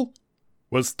Yggdrasil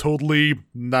was totally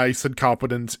nice and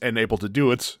competent and able to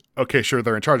do it, okay, sure,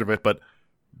 they're in charge of it, but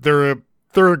they're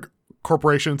a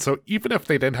corporation, so even if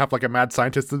they didn't have, like, a mad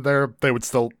scientist in there, they would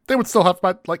still have,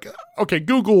 like, okay,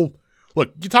 Google.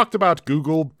 Look, you talked about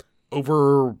Google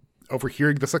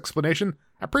overhearing this explanation.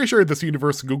 I'm pretty sure in this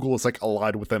universe, Google is, like,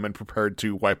 allied with them and prepared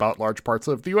to wipe out large parts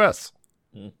of the US.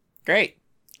 Great.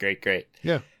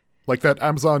 Yeah. Like that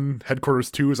Amazon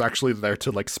headquarters 2 is actually there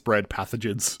to, like, spread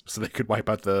pathogens so they could wipe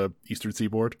out the eastern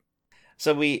seaboard.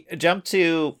 So we jump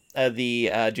to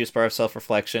the Juice Bar of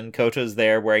Self-Reflection. Kota's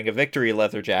there wearing a victory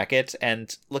leather jacket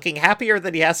and looking happier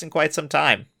than he has in quite some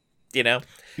time. You know?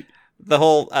 The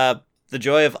whole, the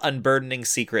joy of unburdening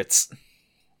secrets.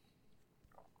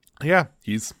 Yeah,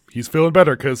 he's feeling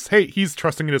better because, hey, he's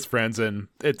trusting in his friends and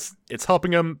it's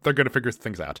helping him. They're going to figure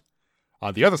things out.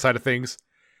 On the other side of things,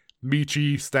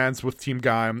 Michi stands with Team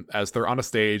Gaim as they're on a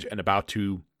stage and about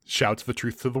to shout the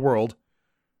truth to the world.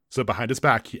 So behind his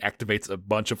back, he activates a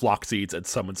bunch of lock seeds and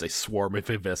summons a swarm of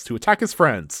Invis to attack his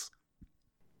friends.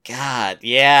 God,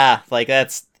 yeah, like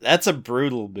that's a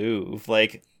brutal move.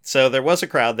 Like, so there was a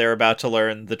crowd there about to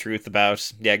learn the truth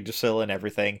about Yggdrasil and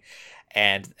everything,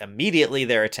 and immediately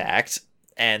they're attacked.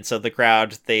 And so the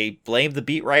crowd, they blame the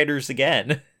beat writers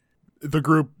again. The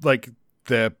group, like,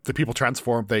 the people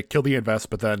transform, they kill the Invest,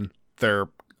 but then they're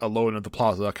alone in the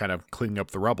plaza, kind of cleaning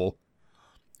up the rubble.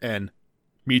 And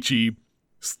Michi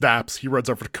snaps, he runs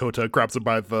over to Kota, grabs him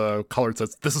by the collar and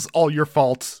says, this is all your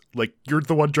fault. Like, you're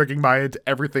the one dragging Mai into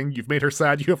everything. You've made her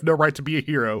sad. You have no right to be a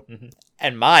hero. Mm-hmm.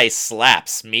 And Mai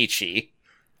slaps Michi.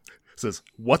 Says,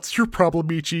 what's your problem,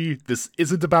 Michi? This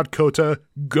isn't about Kota.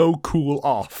 Go cool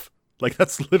off. Like,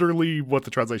 that's literally what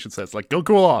the translation says. Like, go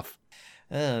cool off.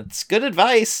 It's good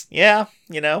advice. Yeah,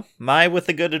 Mai with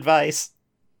the good advice.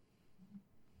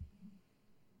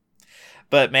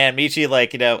 But man, Michi,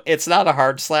 like, it's not a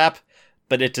hard slap,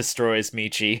 but it destroys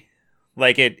Michi.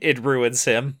 Like, it ruins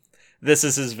him. This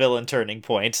is his villain turning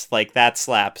point. Like, that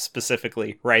slap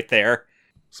specifically, right there.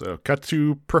 So, cut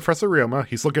to Professor Ryoma.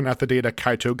 He's looking at the data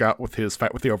Kaito got with his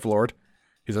fight with the Overlord.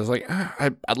 He says, like,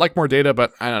 I'd like more data,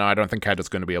 but I don't know. I don't think Kaito's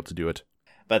going to be able to do it.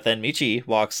 But then Michi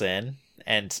walks in,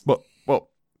 and...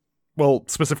 Well,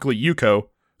 specifically Yuko,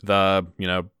 the,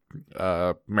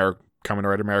 Kamen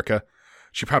Rider America,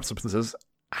 she pops up and says,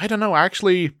 I don't know,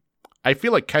 actually, I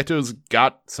feel like Kaito's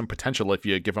got some potential if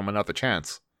you give him another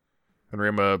chance. And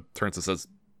Ryoma turns and says,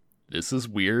 this is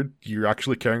weird. You're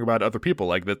actually caring about other people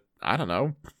like that. I don't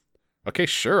know. Okay,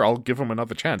 sure, I'll give him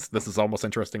another chance. This is almost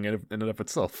interesting in and of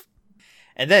itself.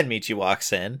 And then Michi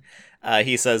walks in.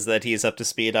 He says that he's up to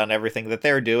speed on everything that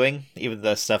they're doing, even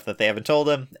the stuff that they haven't told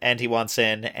him, and he wants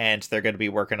in, and they're going to be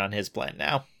working on his plan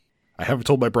now. I haven't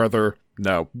told my brother.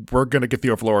 No, we're going to get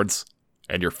the Overlords,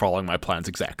 and you're following my plans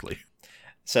exactly.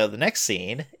 So the next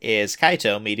scene is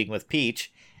Kaito meeting with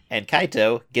Peach, and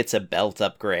Kaito gets a belt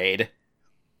upgrade.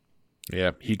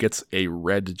 Yeah, he gets a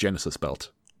red Genesis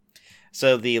belt.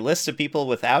 So the list of people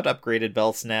without upgraded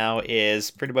belts now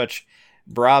is pretty much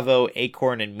Bravo,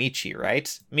 Acorn, and Michi,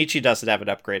 right? Michi doesn't have an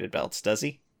upgraded belt, does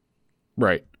he?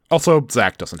 Right. Also,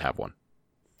 Zack doesn't have one.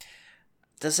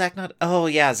 Does Zack not? Oh,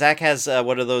 yeah, Zack has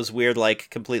one of those weird, like,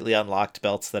 completely unlocked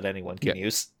belts that anyone can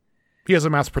use. He has a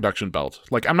mass production belt.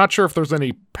 Like, I'm not sure if there's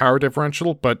any power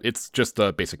differential, but it's just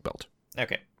a basic belt.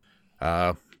 Okay.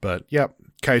 But, yeah,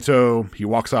 Kaito, he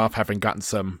walks off having gotten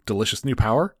some delicious new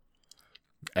power,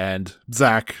 and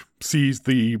Zack sees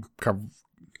the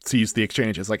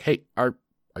exchange. Is like, hey, are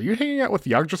you hanging out with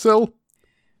Yggdrasil?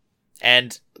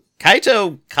 And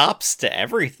Kaito cops to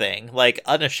everything, like,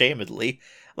 unashamedly.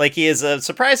 Like, he is a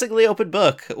surprisingly open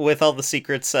book with all the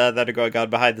secrets that are going on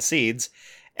behind the scenes.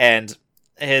 And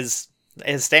his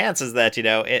stance is that,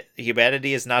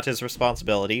 humanity is not his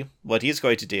responsibility. What he's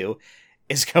going to do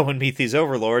is go and meet these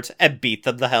overlords and beat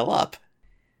them the hell up.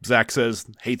 Zack says,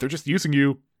 hey, they're just using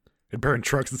you. And Baron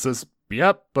shrugs and says,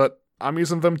 yep, but I'm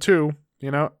using them too.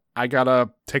 I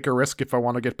gotta take a risk if I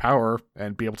want to get power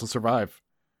and be able to survive.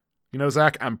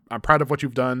 Zack, I'm proud of what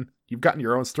you've done. You've gotten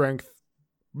your own strength.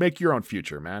 Make your own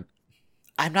future, man.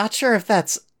 I'm not sure if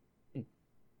that's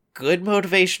good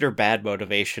motivation or bad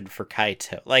motivation for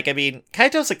Kaito. Like, I mean,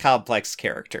 Kaito's a complex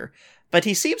character, but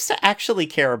he seems to actually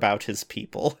care about his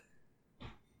people.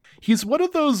 He's one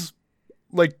of those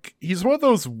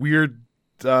weird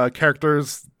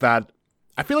characters that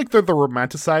I feel like they're the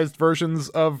romanticized versions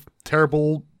of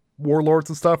terrible warlords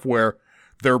and stuff, where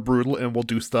they're brutal and will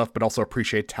do stuff, but also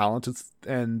appreciate talent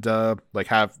and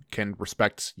can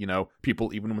respect,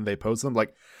 people even when they oppose them.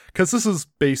 Like, because this is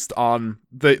based on,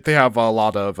 they have a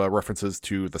lot of references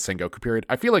to the Sengoku period.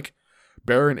 I feel like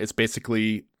Baron is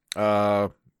basically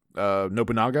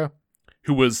Nobunaga,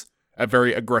 who was a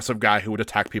very aggressive guy who would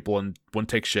attack people and wouldn't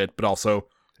take shit, but also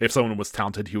if someone was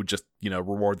talented, he would just,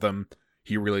 reward them.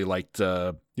 He really liked,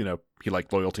 he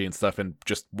liked loyalty and stuff and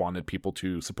just wanted people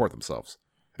to support themselves.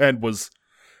 And was,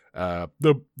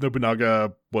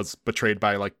 Nobunaga was betrayed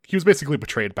by, he was basically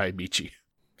betrayed by Michi.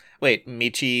 Wait,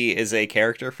 Michi is a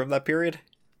character from that period?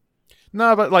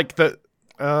 No, but,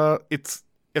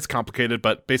 it's complicated,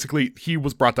 but basically he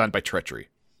was brought down by treachery.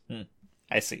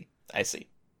 I see.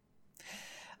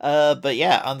 But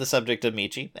yeah, on the subject of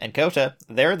Michi and Kota,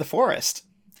 they're in the forest.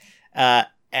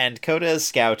 And Kota is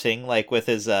scouting, with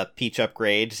his Peach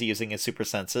upgrade, using his super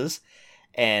senses.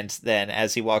 And then,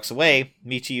 as he walks away,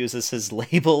 Michi uses his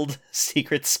labeled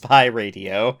secret spy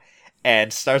radio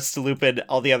and starts to loop in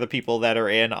all the other people that are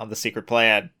in on the secret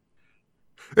plan.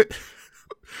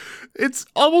 It's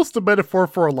almost a metaphor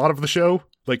for a lot of the show.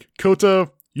 Like,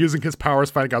 Kota using his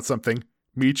powers, finding out something.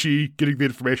 Michi getting the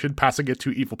information, passing it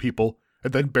to evil people.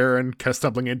 And then Baron kind of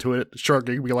stumbling into it,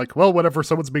 shrugging, being like, well, whatever,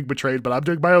 someone's being betrayed, but I'm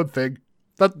doing my own thing.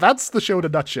 That's the show in a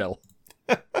nutshell.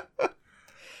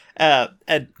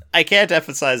 And I can't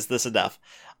emphasize this enough.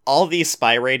 All these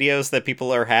spy radios that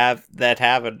people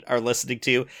are listening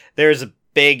to, there's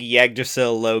big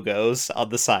Yggdrasil logos on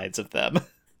the sides of them.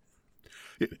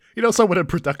 Someone in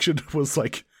production was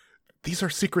like, these are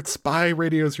secret spy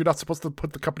radios. You're not supposed to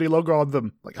put the company logo on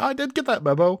them. Like, I did get that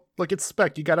memo. Like, it's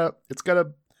spec.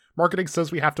 Marketing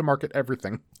says we have to market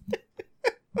everything.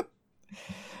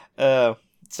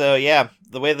 So yeah,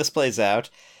 the way this plays out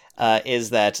is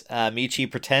that Michi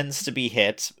pretends to be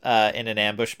hit in an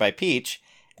ambush by Peach,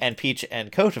 and Peach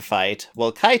and Kota fight,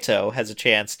 while Kaito has a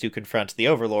chance to confront the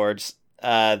overlords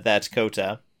that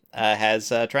Kota has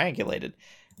triangulated.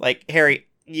 Like, Harry,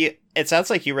 it sounds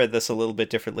like you read this a little bit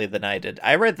differently than I did.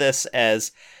 I read this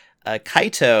as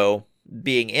Kaito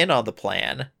being in on the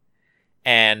plan,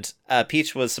 and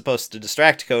Peach was supposed to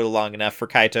distract Kota long enough for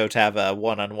Kaito to have a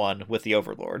one-on-one with the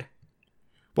Overlord.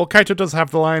 Well, Kaito does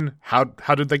have the line, how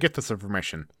did they get this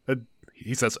information?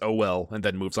 He says, oh well, and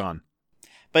then moves on.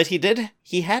 But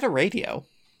he had a radio.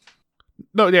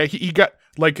 No, yeah, he got,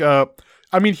 like,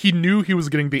 he knew he was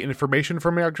getting the information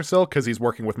from Yggdrasil because he's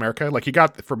working with Mecha. Like, he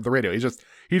got it from the radio.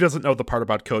 He doesn't know the part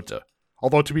about Kota.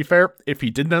 Although, to be fair, if he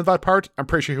did know that part, I'm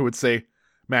pretty sure he would say,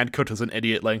 man, Kota's an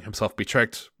idiot letting himself be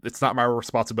tricked. It's not my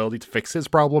responsibility to fix his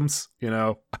problems, you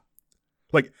know?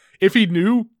 Like, if he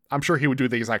knew, I'm sure he would do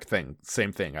the exact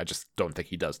same thing. I just don't think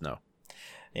he does know.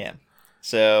 Yeah.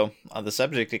 So, on the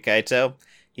subject of Kaito,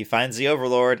 he finds the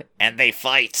Overlord, and they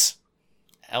fight!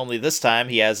 Only this time,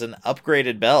 he has an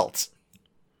upgraded belt.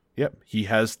 Yep, he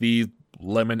has the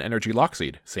Lemon Energy Lock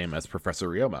Seed, same as Professor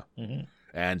Ryoma. Mm-hmm.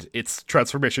 And its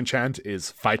transformation chant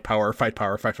is fight power, fight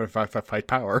power, fight, fight, fight, fight, fight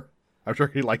power. I'm sure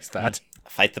he likes that.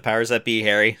 Fight the powers that be,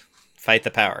 Harry. Fight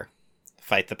the power.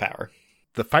 Fight the power.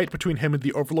 The fight between him and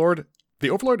the Overlord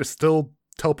is still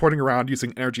teleporting around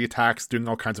using energy attacks, doing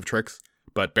all kinds of tricks,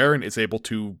 but Baron is able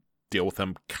to deal with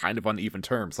him kind of on even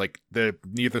terms. Like,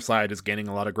 neither side is gaining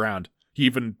a lot of ground. He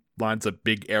even lines a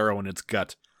big arrow in its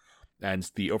gut, and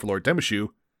the Overlord Demishu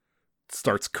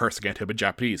starts cursing at him in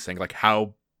Japanese, saying, like,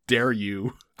 how dare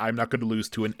you? I'm not going to lose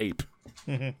to an ape.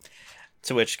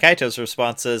 To which Kaito's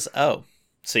response is, oh,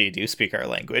 so you do speak our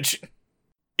language.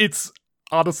 It's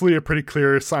honestly a pretty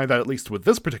clear sign that at least with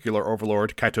this particular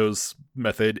Overlord, Kaito's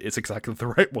method is exactly the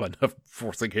right one of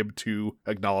forcing him to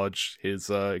acknowledge his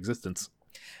existence.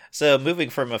 So moving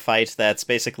from a fight that's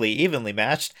basically evenly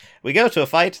matched, we go to a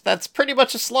fight that's pretty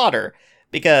much a slaughter.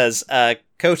 Because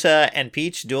Kota and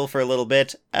Peach duel for a little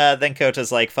bit, then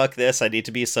Kota's like, fuck this, I need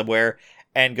to be somewhere,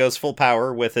 and goes full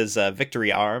power with his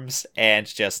victory arms, and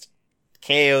just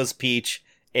KOs Peach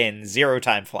in 0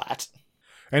 time flat.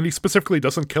 And he specifically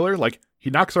doesn't kill her, like, he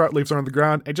knocks her out, leaves her on the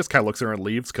ground, and just kind of looks at her and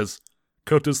leaves, because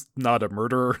Kota's not a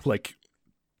murderer. Like,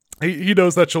 he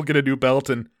knows that she'll get a new belt,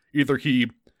 and either he,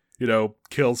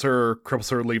 kills her,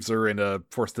 cripples her, leaves her in a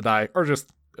forced to die, or just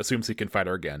assumes he can fight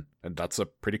her again. And that's a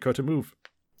pretty Kota move.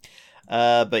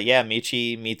 But yeah,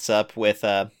 Michi meets up with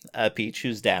Peach,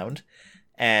 who's downed,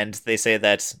 and they say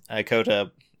that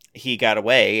Kota, he got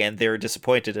away, and they're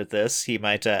disappointed at this. He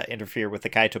might interfere with the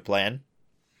Kaito plan.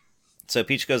 So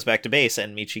Peach goes back to base,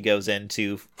 and Michi goes in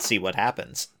to see what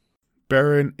happens.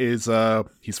 Baron is,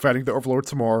 he's fighting the Overlord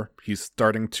some more. He's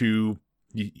starting to,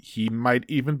 he might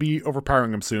even be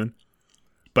overpowering him soon.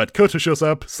 But Kota shows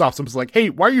up, stops him, is like, hey,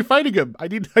 why are you fighting him? I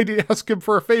need to ask him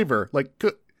for a favor. Like,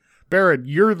 Baron,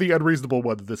 you're the unreasonable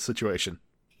one in this situation.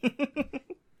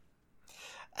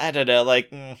 I don't know,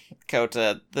 like,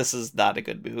 Kota, this is not a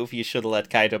good move. You should have let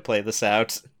Kaito play this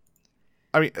out.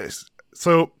 I mean,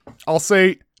 so, I'll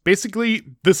say, basically,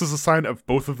 this is a sign of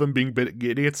both of them being big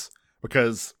idiots,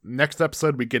 because next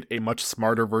episode we get a much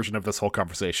smarter version of this whole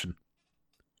conversation.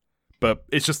 But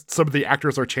it's just some of the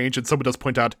actors are changed, and someone does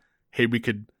point out, hey, we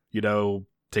could,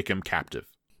 take him captive.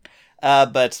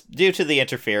 But due to the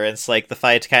interference, like, the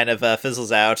fight kind of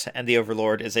fizzles out, and the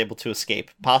Overlord is able to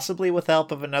escape, possibly with the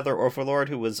help of another Overlord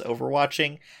who was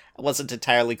overwatching. I wasn't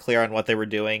entirely clear on what they were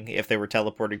doing, if they were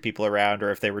teleporting people around,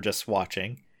 or if they were just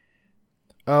watching.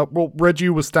 Well, Reggie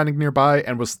was standing nearby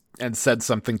and said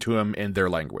something to him in their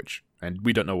language, and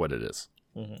we don't know what it is.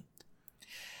 Mm-hmm.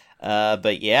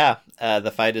 But yeah,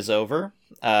 the fight is over.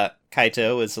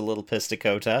 Kaito is a little pissed at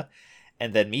Kota,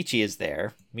 and then Michi is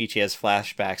there. Michi has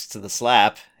flashbacks to the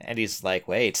slap, and he's like,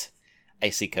 wait, I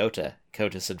see Kota.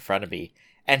 Kota's in front of me,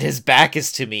 and his back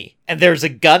is to me, and there's a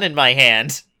gun in my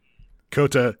hand.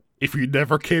 Kota, if you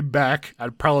never came back,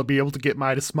 I'd probably be able to get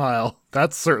Mai to smile.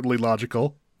 That's certainly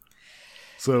logical.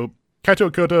 So, Kaito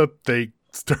and Kota, they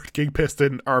start getting pissed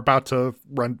and are about to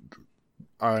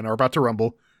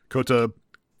rumble. Kota,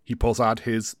 he pulls out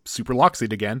his super lock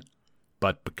seed again,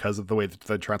 but because of the way that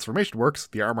the transformation works,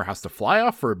 the armor has to fly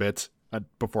off for a bit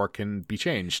before it can be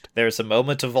changed. There's a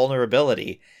moment of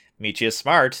vulnerability. Michi is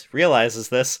smart, realizes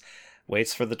this,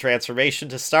 waits for the transformation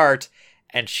to start,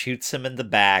 and shoots him in the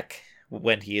back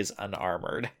when he is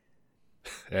unarmored.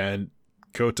 And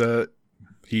Kota,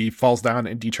 he falls down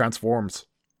and detransforms.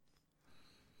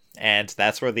 And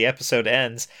that's where the episode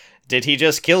ends. Did he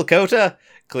just kill Kota?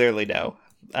 Clearly no.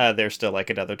 There's still like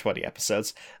another 20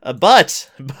 episodes. But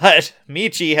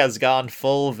Michi has gone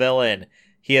full villain.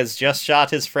 He has just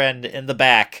shot his friend in the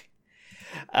back.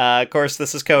 Of course,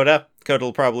 this is Kota. Kota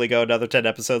will probably go another 10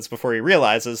 episodes before he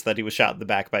realizes that he was shot in the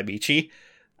back by Michi.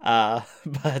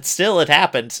 But still, it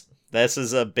happened. This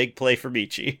is a big play for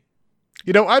Michi.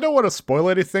 You know, I don't want to spoil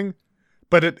anything,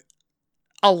 but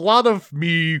a lot of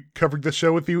me covering the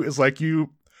show with you is like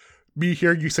me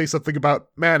hearing you say something about,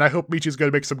 man, I hope Michi's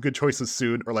going to make some good choices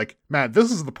soon, or like, man,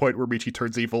 this is the point where Michi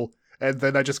turns evil, and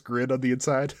then I just grin on the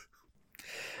inside.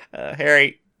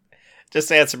 Harry,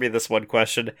 just answer me this one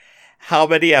question. How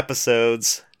many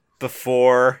episodes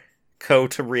before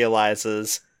Kota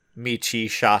realizes Michi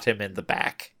shot him in the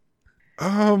back?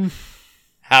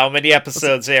 How many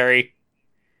episodes, Harry?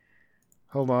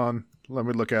 Hold on. Let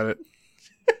me look at it.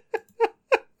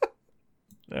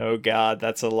 Oh god,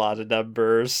 that's a lot of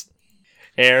numbers.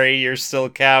 Harry, you're still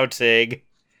counting.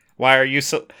 Why are you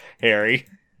so... Harry.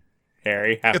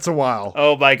 It's a while.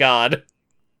 Oh my god.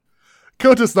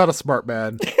 Kota's not a smart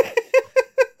man.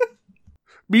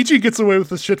 Michi gets away with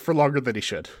this shit for longer than he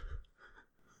should.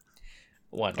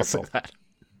 Wonderful. I'll say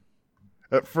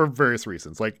that. For various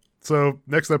reasons. Like, so,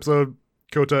 next episode,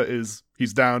 Kota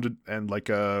he's down and like,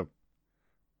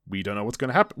 we don't know what's going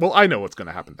to happen. Well, I know what's going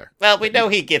to happen there. Well, we know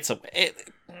he gets away.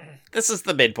 This is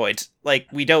the midpoint. Like,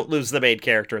 we don't lose the main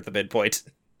character at the midpoint.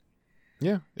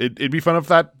 Yeah, it'd be fun if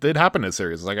that did happen in a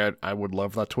series. Like, I would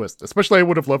love that twist. Especially, I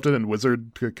would have loved it in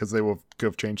Wizard, because they will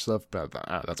have changed stuff. But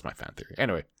that's my fan theory.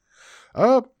 Anyway.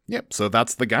 So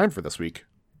that's the game for this week.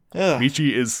 Ugh.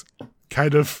 Michi is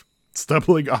kind of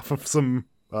stumbling off of some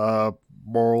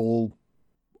moral...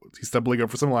 He's stumbling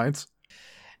over some lines.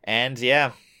 And,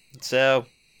 yeah. So...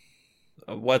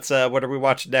 what are we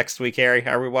watching next week, Harry?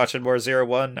 Are we watching more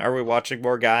 01? Are we watching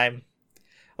more Gaim?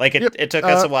 Like, it took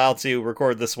us a while to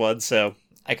record this one, so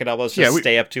I could almost just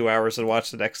stay up 2 hours and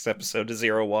watch the next episode of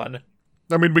 01.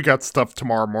 I mean, we got stuff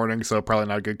tomorrow morning, so probably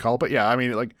not a good call. But yeah, I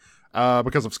mean, like,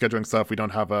 because of scheduling stuff, we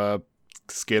don't have a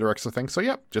Skater X thing. So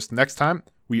yeah, just next time,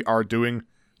 we are doing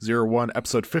 01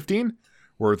 episode 15,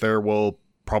 where there will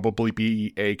probably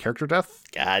be a character death.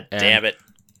 God damn it.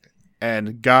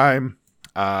 And Gaim...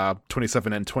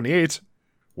 27 and 28,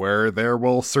 where there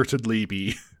will certainly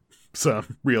be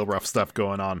some real rough stuff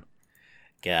going on.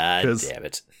 God damn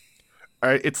it.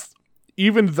 It's,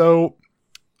 even though,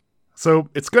 so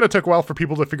it's going to take a while for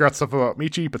people to figure out stuff about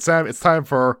Michi, but Sam, it's time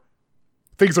for,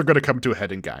 things are going to come to a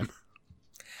head in Gaim.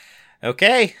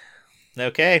 Okay.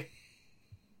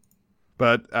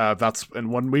 But that's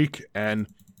in 1 week, and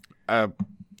at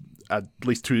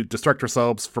least to distract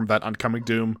ourselves from that oncoming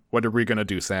doom, what are we going to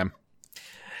do, Sam?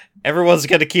 Everyone's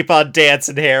going to keep on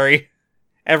dancing, Harry.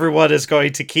 Everyone is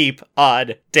going to keep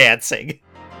on dancing.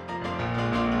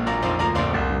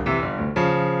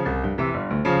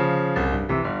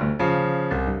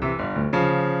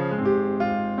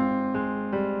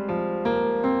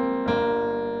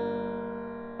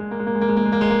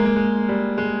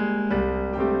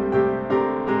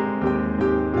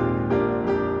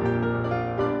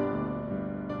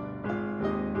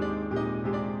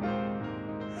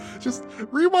 Just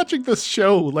rewatching this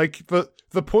show, like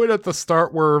the point at the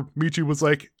start where Michi was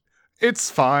like,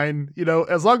 it's fine, you know,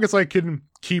 as long as I can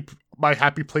keep my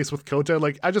happy place with Kota,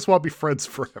 like, I just want to be friends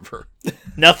forever.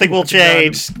 Nothing will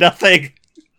change. Nothing.